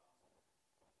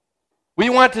 We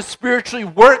want to spiritually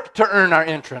work to earn our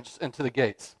entrance into the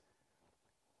gates.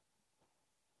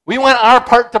 We want our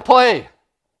part to play.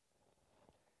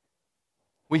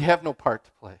 We have no part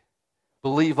to play.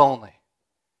 Believe only.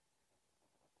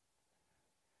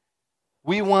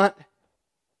 We want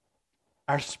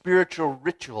our spiritual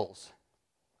rituals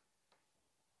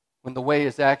when the way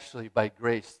is actually by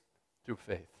grace through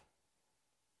faith.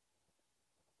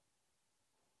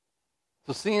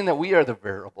 So seeing that we are the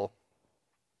variable,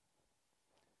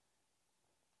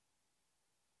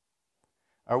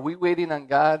 are we waiting on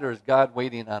God, or is God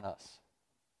waiting on us?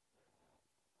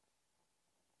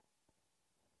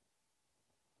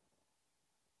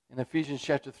 In Ephesians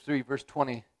chapter 3, verse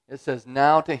 20, it says,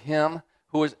 "Now to him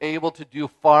who is able to do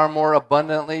far more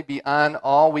abundantly beyond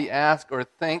all we ask or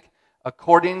think,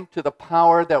 according to the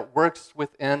power that works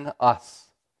within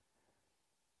us.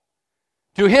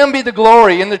 To him be the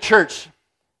glory in the church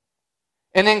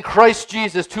and in Christ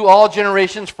Jesus to all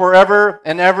generations forever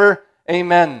and ever.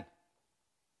 Amen."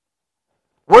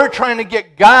 We're trying to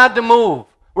get God to move.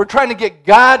 We're trying to get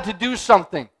God to do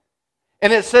something.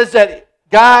 And it says that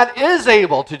God is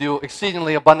able to do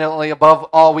exceedingly abundantly above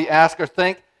all we ask or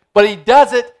think, but he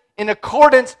does it in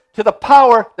accordance to the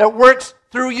power that works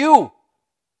through you.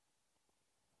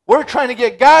 We're trying to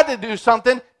get God to do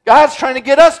something. God's trying to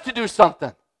get us to do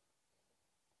something.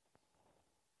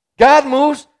 God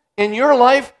moves in your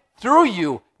life through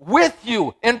you, with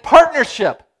you, in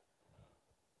partnership.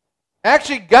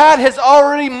 Actually, God has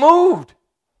already moved.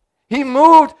 He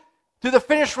moved to the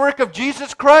finished work of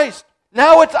Jesus Christ.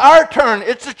 Now it's our turn.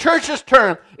 It's the church's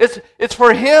turn. It's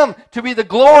for him to be the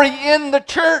glory in the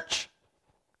church.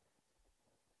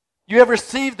 You have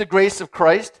received the grace of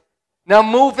Christ. Now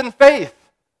move in faith.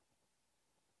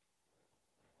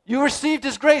 You received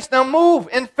his grace. Now move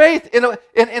in faith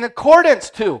in accordance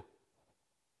to.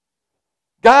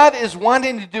 God is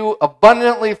wanting to do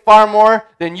abundantly far more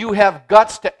than you have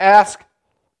guts to ask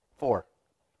for.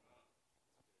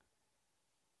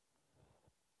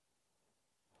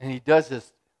 And he does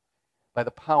this by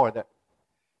the power that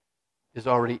is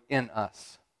already in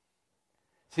us.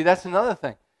 See, that's another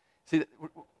thing. See,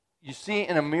 you see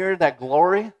in a mirror that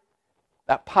glory,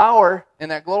 that power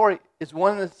and that glory is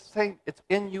one of the same. It's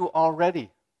in you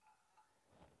already.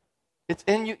 It's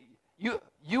in you.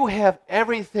 You have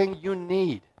everything you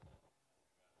need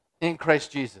in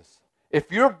Christ Jesus.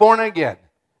 If you're born again,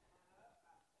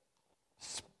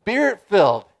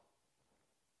 Spirit-filled,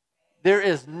 there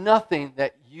is nothing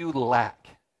that you lack.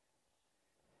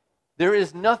 There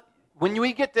is nothing. When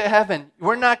we get to heaven,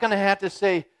 we're not going to have to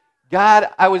say,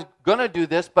 "God, I was going to do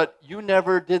this, but you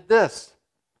never did this."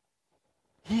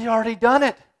 He's already done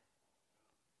it.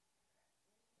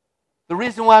 The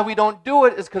reason why we don't do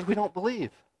it is because we don't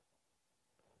believe.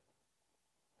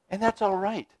 And that's all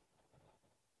right.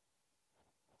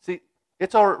 See,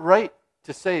 it's all right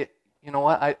to say, "You know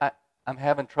what, I'm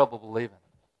having trouble believing."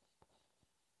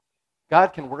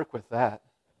 God can work with that.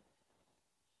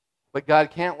 But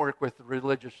God can't work with the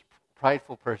religious,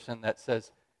 prideful person that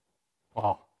says,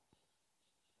 "Well,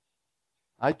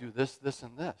 I do this, this,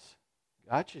 and this.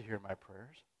 God should hear my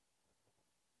prayers."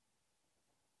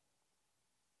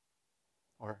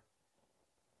 Or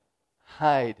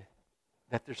hide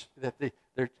that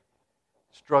they're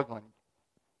struggling.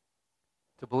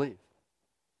 to believe.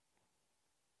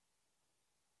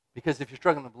 Because if you're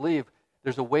struggling to believe,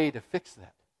 there's a way to fix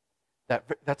that.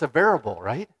 That's a variable,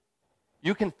 right?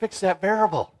 You can fix that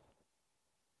variable.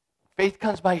 Faith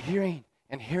comes by hearing,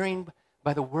 and hearing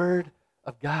by the Word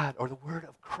of God or the Word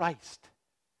of Christ.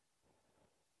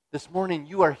 This morning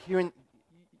you are hearing,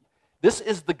 this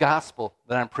is the gospel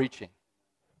that I'm preaching.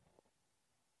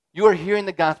 You are hearing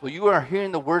the gospel. You are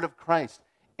hearing the Word of Christ,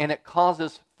 and it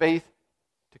causes faith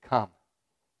to come.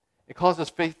 It causes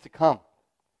faith to come.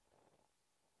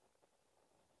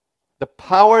 The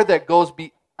power that goes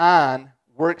beyond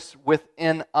works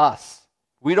within us.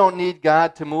 We don't need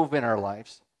God to move in our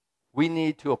lives. We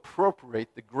need to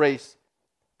appropriate the grace,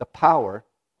 the power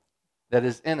that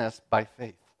is in us by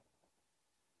faith.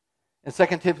 In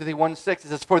 2 Timothy 1:6, it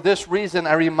says, "For this reason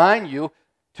I remind you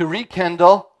to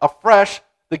rekindle afresh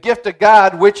the gift of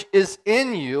God which is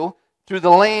in you through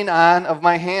the laying on of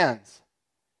my hands."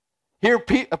 Here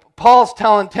Paul's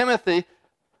telling Timothy,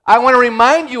 I want to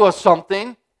remind you of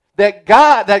something that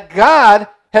God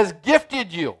has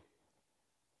gifted you.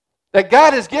 That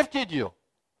God has gifted you.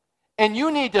 And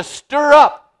you need to stir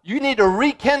up. You need to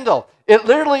rekindle. It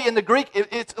literally in the Greek,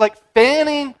 it's like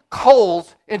fanning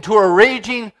coals into a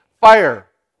raging fire.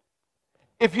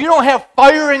 If you don't have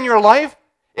fire in your life,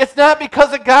 it's not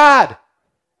because of God.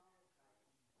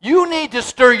 You need to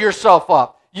stir yourself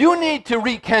up. You need to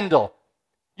rekindle.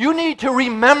 You need to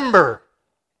remember.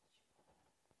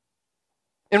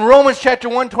 In Romans chapter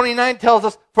 1:29 tells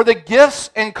us, "For the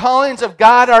gifts and callings of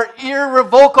God are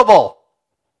irrevocable."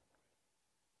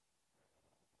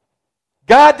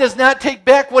 God does not take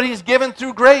back what He's given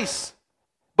through grace.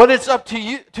 But it's up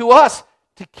to us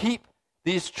to keep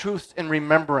these truths in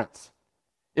remembrance.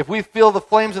 If we feel the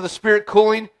flames of the Spirit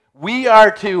cooling, we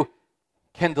are to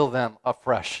kindle them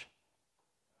afresh.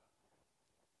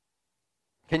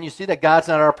 Can you see that God's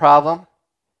not our problem?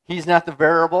 He's not the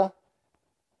variable.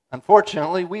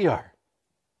 Unfortunately, we are.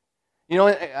 You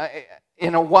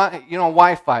know,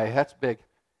 Wi-Fi, that's big.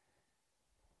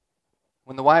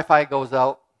 When the Wi-Fi goes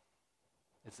out,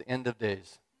 it's the end of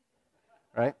days,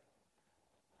 right?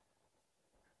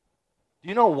 Do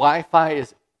you know Wi-Fi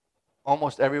is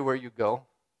almost everywhere you go?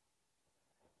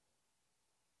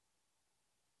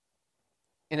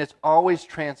 And it's always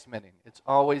transmitting. It's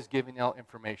always giving out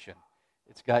information.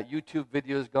 It's got YouTube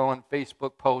videos going,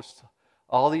 Facebook posts.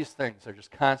 All these things are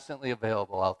just constantly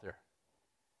available out there.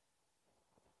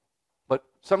 But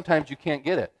sometimes you can't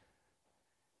get it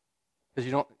because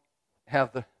you don't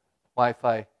have the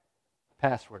Wi-Fi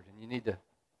password, and you need to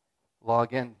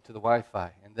log in to the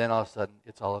Wi-Fi, and then all of a sudden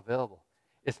it's all available.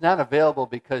 It's not available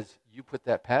because you put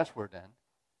that password in.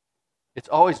 It's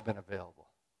always been available.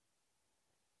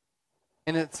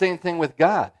 And it's the same thing with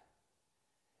God.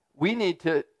 We need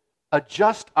to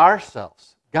adjust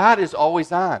ourselves. God is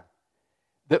always on.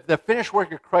 The finished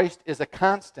work of Christ is a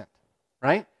constant,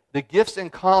 right? The gifts and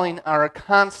calling are a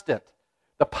constant.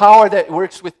 The power that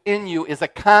works within you is a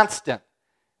constant,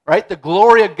 right? The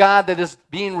glory of God that is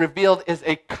being revealed is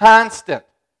a constant.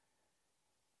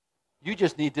 You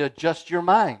just need to adjust your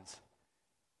minds.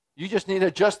 You just need to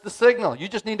adjust the signal. You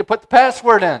just need to put the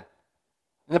password in. And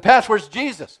the password's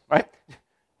Jesus, right?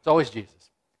 It's always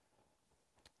Jesus.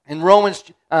 In Romans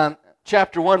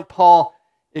chapter 1, Paul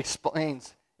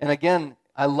explains, and again,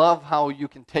 I love how you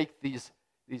can take these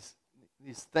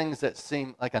things that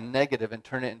seem like a negative and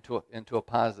turn it into a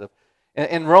positive.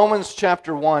 In Romans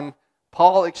chapter 1,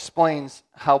 Paul explains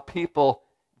how people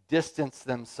distance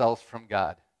themselves from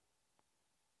God.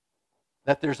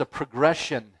 That there's a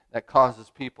progression that causes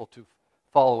people to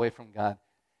fall away from God.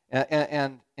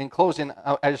 And in closing,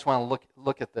 I just want to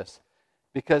look at this.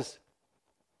 Because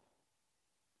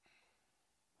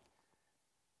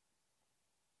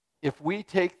if we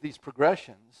take these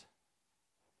progressions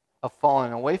of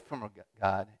falling away from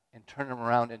God and turn them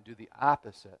around and do the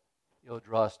opposite, it'll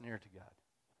draw us near to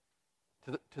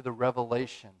God, to the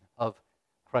revelation of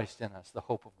Christ in us, the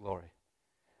hope of glory.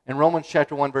 In Romans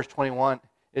chapter 1, verse 21,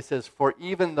 it says, "For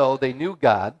even though they knew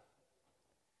God,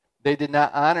 they did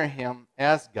not honor Him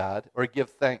as God or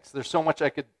give thanks." There's so much I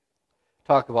could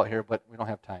talk about here, but we don't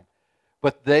have time.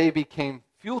 "But they became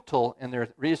futile in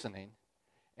their reasoning,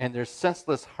 and their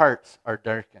senseless hearts are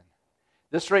darkened."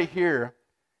 This right here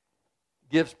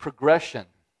gives progressive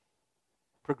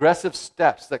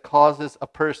steps that causes a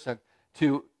person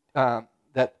to,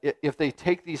 that if they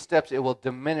take these steps, it will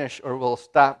diminish or will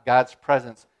stop God's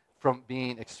presence from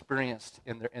being experienced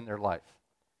in their life.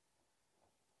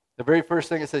 The very first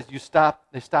thing it says,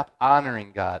 they stop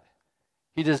honoring God.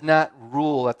 He does not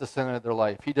rule at the center of their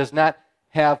life. He does not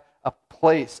have a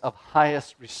place of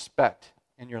highest respect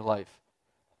in your life.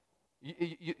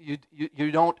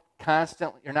 You're not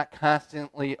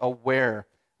constantly aware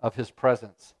of His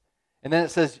presence. And then it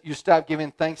says you stop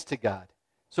giving thanks to God.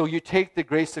 So you take the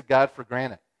grace of God for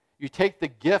granted. You take the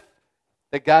gift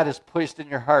that God has placed in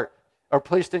your heart or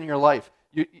placed in your life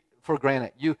for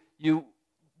granted. You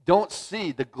don't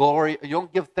see the glory. You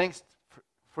don't give thanks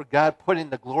for God putting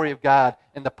the glory of God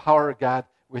and the power of God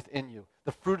within you.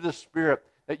 The fruit of the Spirit,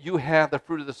 that you have the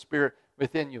fruit of the Spirit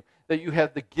within you. That you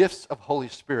have the gifts of Holy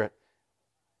Spirit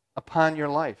upon your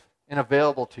life and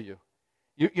available to you.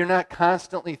 You're not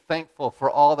constantly thankful for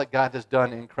all that God has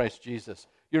done in Christ Jesus.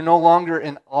 You're no longer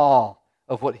in awe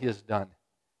of what He has done.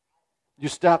 You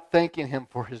stop thanking Him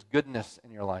for His goodness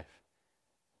in your life.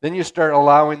 Then you start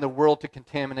allowing the world to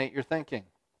contaminate your thinking.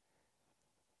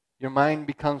 Your mind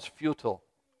becomes futile.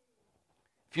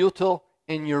 Futile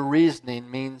in your reasoning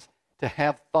means to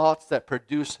have thoughts that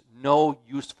produce no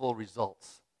useful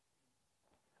results.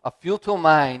 A futile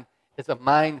mind is a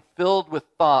mind filled with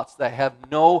thoughts that have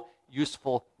no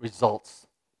useful results.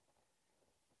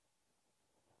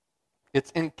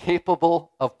 It's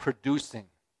incapable of producing.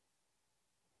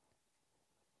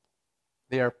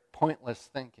 They are pointless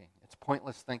thinking. It's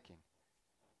pointless thinking.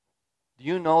 Do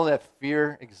you know that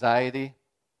fear, anxiety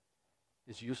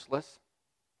is useless?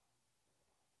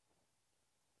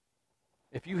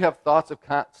 If you have thoughts of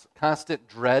constant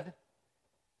dread,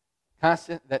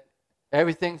 constant that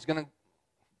everything's going to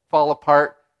fall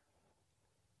apart,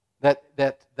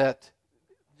 that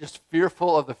just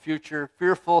fearful of the future,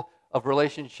 fearful of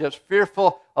relationships,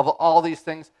 fearful of all these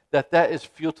things, that is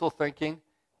futile thinking.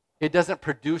 It doesn't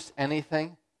produce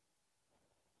anything.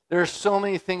 There are so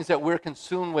many things that we're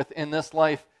consumed with in this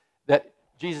life that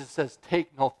Jesus says,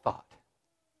 take no thought.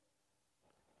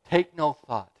 Take no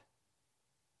thought.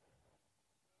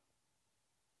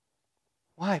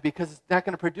 Why? Because it's not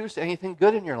going to produce anything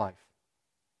good in your life.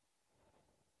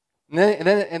 And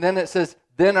then it says,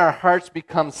 then our hearts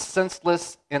become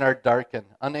senseless and are darkened,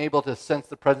 unable to sense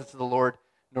the presence of the Lord,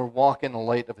 nor walk in the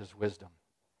light of His wisdom.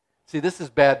 See, this is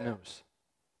bad news.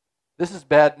 This is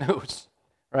bad news,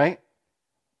 right?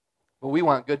 But we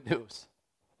want good news.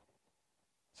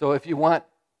 So if we want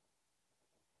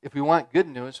good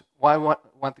news, why want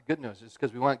the good news? It's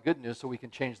because we want good news so we can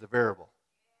change the variable.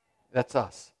 That's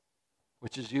us,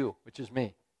 which is you, which is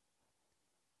me.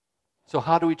 So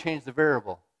how do we change the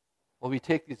variable? Well, we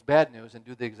take these bad news and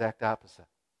do the exact opposite.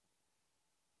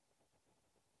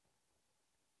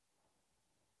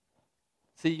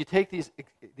 See, you take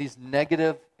these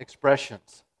negative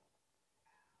expressions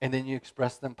and then you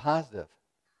express them positive.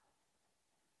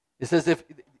 It says if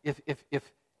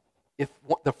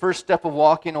the first step of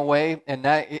walking away and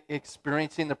not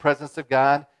experiencing the presence of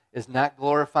God is not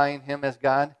glorifying Him as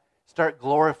God, start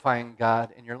glorifying God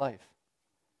in your life.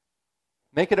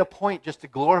 Make it a point just to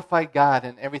glorify God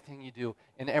in everything you do,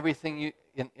 in everything you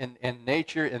in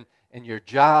nature, in your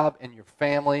job, in your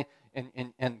family,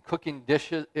 in cooking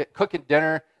dishes, cooking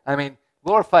dinner. I mean,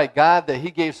 glorify God that He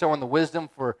gave someone the wisdom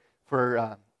for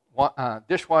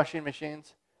dishwashing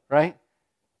machines, right?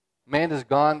 Amanda's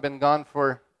been gone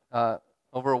for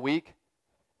over a week.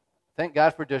 Thank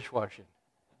God for dishwashers.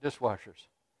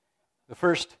 The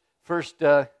first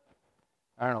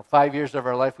 5 years of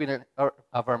our life,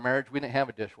 of our marriage, we didn't have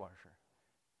a dishwasher.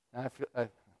 I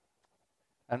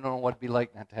don't know what it'd be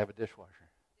like not to have a dishwasher.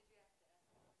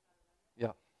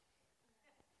 Yeah.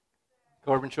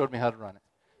 Corbin showed me how to run it.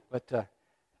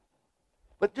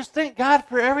 But just thank God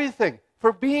for everything,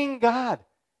 for being God.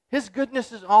 His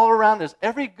goodness is all around us.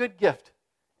 Every good gift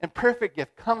and perfect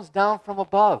gift comes down from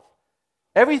above.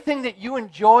 Everything that you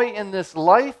enjoy in this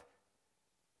life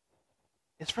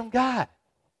is from God.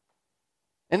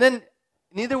 And then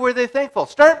neither were they thankful.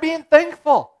 Start being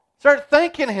thankful. Start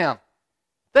thanking Him.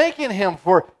 Thanking Him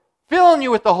for filling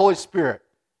you with the Holy Spirit,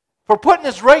 for putting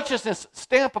His righteousness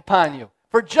stamp upon you,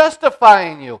 for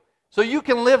justifying you so you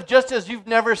can live just as you've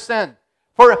never sinned,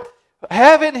 for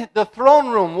having the throne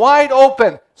room wide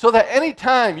open so that any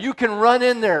time you can run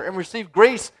in there and receive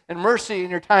grace and mercy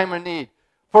in your time of need,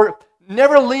 for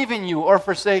never leaving you or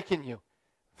forsaking you,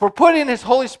 for putting His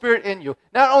Holy Spirit in you,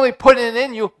 not only putting it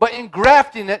in you, but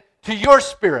engrafting it to your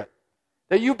spirit,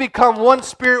 that you become one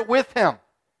spirit with Him.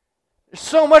 There's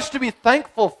so much to be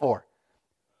thankful for.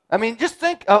 I mean, just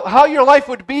think of how your life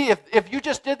would be if you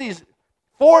just did these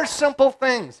 4 simple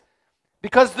things,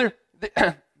 because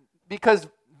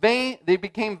they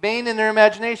became vain in their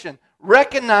imagination.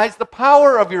 Recognize the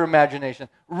power of your imagination.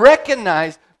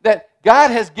 Recognize that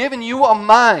God has given you a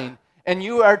mind and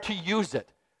you are to use it.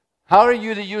 How are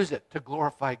you to use it? To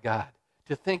glorify God,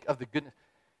 to think of the goodness.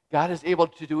 God is able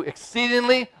to do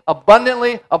exceedingly,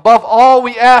 abundantly, above all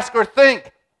we ask or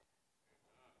think.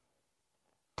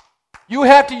 You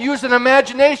have to use an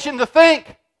imagination to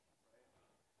think.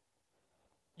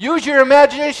 Use your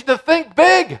imagination to think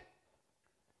big.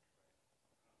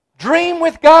 Dream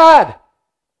with God.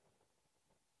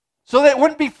 So that it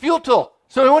wouldn't be futile.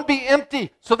 So it wouldn't be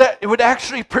empty. So that it would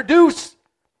actually produce.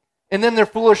 And then their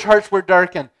foolish hearts were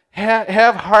darkened.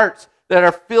 Have hearts that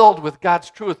are filled with God's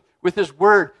truth, with His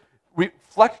Word,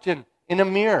 reflection in a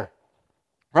mirror.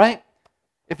 Right?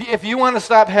 If you want to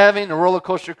stop having a roller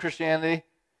coaster Christianity,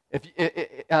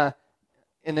 and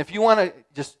if you want to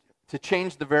just to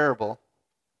change the variable,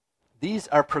 these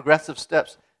are progressive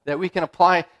steps that we can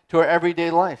apply to our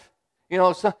everyday life. You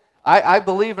know, so I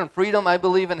believe in freedom. I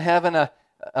believe in having a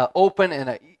open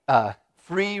and a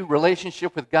free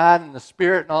relationship with God and the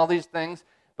Spirit and all these things.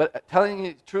 But telling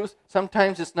you the truth,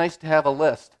 sometimes it's nice to have a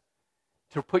list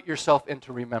to put yourself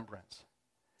into remembrance.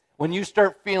 When you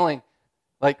start feeling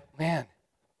like, man,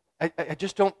 I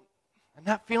just don't, I'm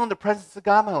not feeling the presence of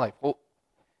God in my life. Well,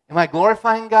 am I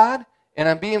glorifying God? And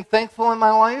I'm being thankful in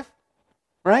my life?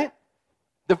 Right?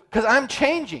 Because I'm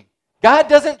changing. God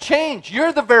doesn't change.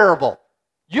 You're the variable.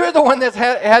 You're the one that's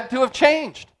had to have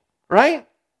changed. Right?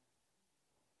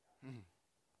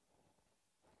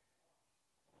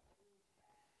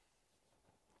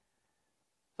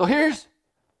 So here's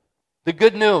the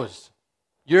good news.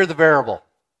 You're the variable.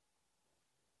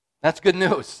 That's good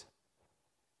news.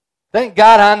 Thank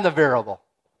God I'm the variable.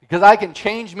 Because I can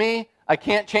change me, I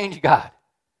can't change God.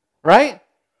 Right?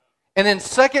 And in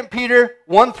 2 Peter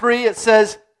 1:3 it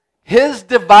says, His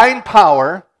divine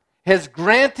power has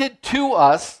granted to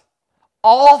us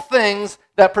all things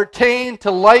that pertain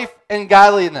to life and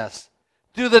godliness,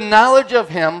 through the knowledge of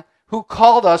Him who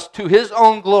called us to His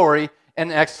own glory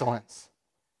and excellence.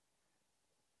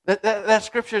 That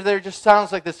scripture there just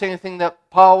sounds like the same thing that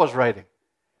Paul was writing.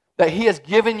 That He has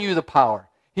given you the power.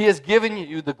 He has given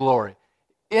you the glory.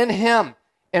 In Him,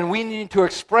 and we need to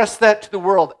express that to the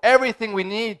world. Everything we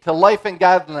need to life and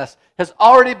godliness has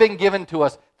already been given to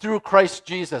us through Christ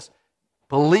Jesus.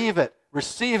 Believe it,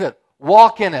 receive it,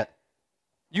 walk in it.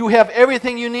 You have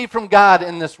everything you need from God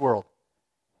in this world.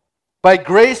 By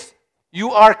grace,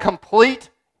 you are complete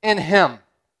in Him.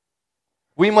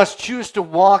 We must choose to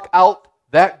walk out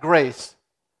that grace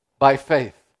by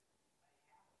faith.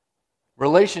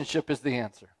 Relationship is the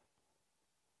answer.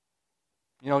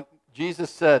 You know, Jesus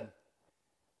said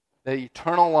that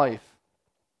eternal life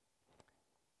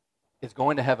is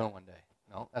going to heaven one day.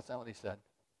 No, that's not what He said.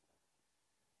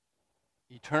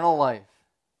 Eternal life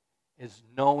is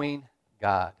knowing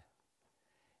God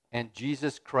and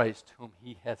Jesus Christ whom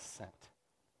He has sent.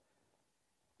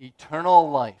 Eternal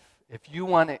life, if you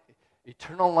want it,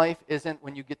 eternal life isn't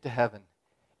when you get to heaven.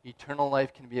 Eternal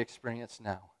life can be experienced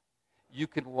now. You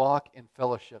can walk in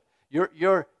fellowship.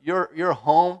 Your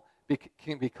home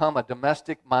can become a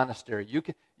domestic monastery. You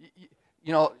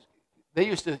know, they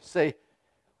used to say,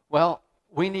 well,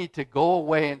 we need to go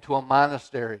away into a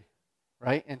monastery,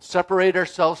 right? And separate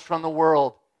ourselves from the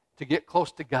world to get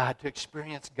close to God, to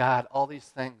experience God, all these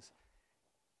things.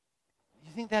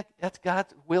 You think that's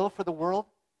God's will for the world?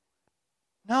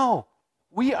 No.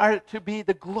 We are to be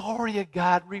the glory of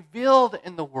God revealed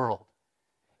in the world.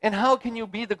 And how can you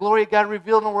be the glory of God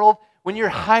revealed in the world when you're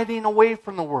hiding away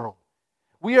from the world?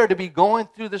 We are to be going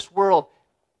through this world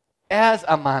as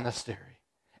a monastery,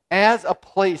 as a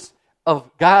place of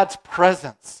God's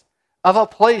presence, of a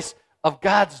place of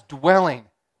God's dwelling,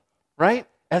 right?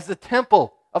 As the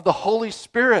temple of the Holy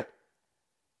Spirit.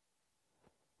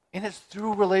 And it's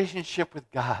through relationship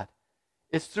with God.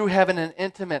 It's through having an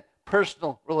intimate,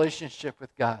 personal relationship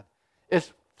with God.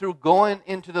 It's through going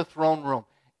into the throne room,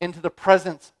 into the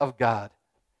presence of God.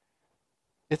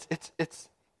 It's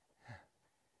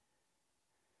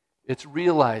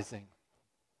realizing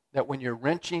that when you're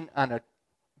wrenching on a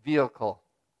vehicle,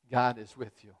 God is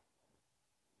with you.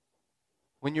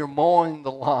 When you're mowing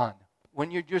the lawn,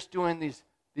 when you're just doing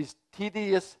these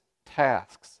tedious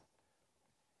tasks,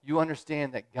 you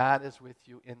understand that God is with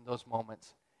you in those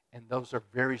moments, and those are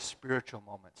very spiritual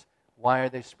moments. Why are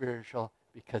they spiritual?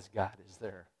 Because God is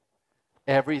there.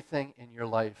 Everything in your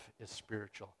life is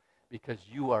spiritual because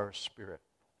you are a spirit.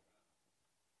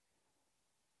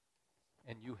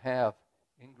 And you have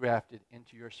engrafted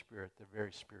into your spirit the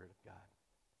very Spirit of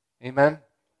God. Amen?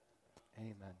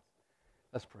 Amen.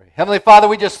 Let's pray. Heavenly Father,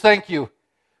 we just thank you.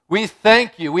 We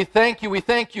thank you. We thank you. We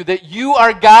thank you that you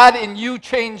are God and you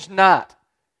change not.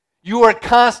 You are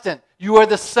constant. You are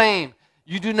the same.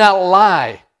 You do not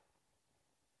lie.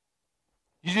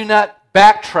 You do not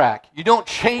backtrack. You don't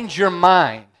change your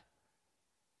mind.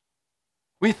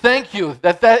 We thank you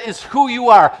that that is who you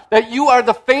are, that you are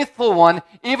the faithful one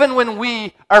even when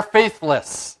we are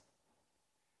faithless.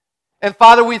 And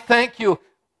Father, we thank you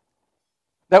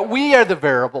that we are the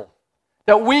variable,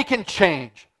 that we can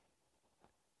change,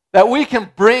 that we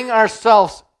can bring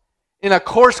ourselves in a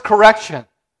course correction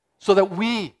so that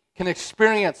we can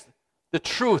experience the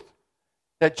truth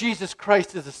that Jesus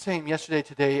Christ is the same yesterday,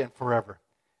 today, and forever.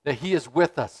 That He is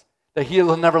with us, that He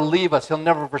will never leave us, He'll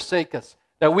never forsake us,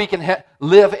 that we can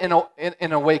live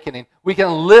in awakening, we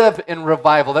can live in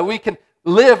revival, that we can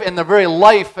live in the very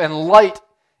life and light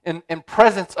and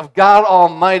presence of God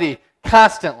Almighty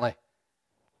constantly.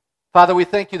 Father, we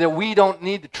thank you that we don't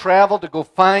need to travel to go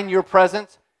find your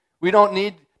presence. We don't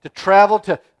need to travel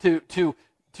to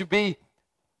be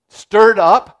stirred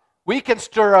up. We can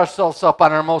stir ourselves up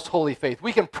on our most holy faith.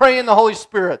 We can pray in the Holy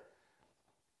Spirit.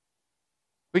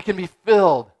 We can be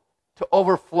filled to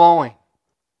overflowing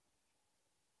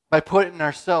by putting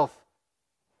ourselves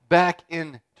back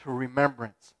into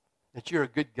remembrance that you're a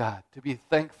good God, to be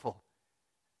thankful,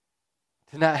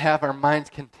 to not have our minds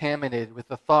contaminated with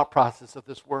the thought process of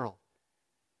this world.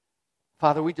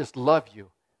 Father, we just love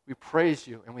you. We praise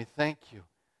you and we thank you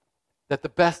that the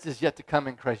best is yet to come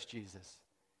in Christ Jesus,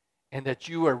 and that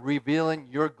you are revealing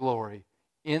your glory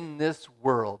in this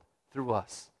world through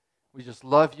us. We just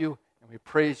love you and we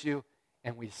praise you,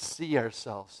 and we see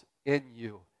ourselves in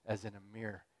you as in a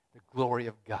mirror, the glory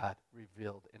of God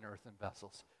revealed in earthen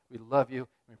vessels. We love you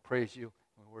and we praise you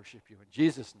and we worship you in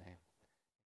Jesus' name.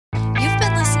 You've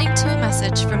been listening to a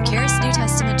message from Charis New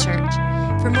Testament Church.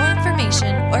 For more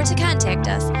information or to contact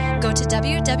us, go to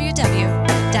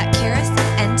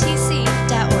www.charisntc.com.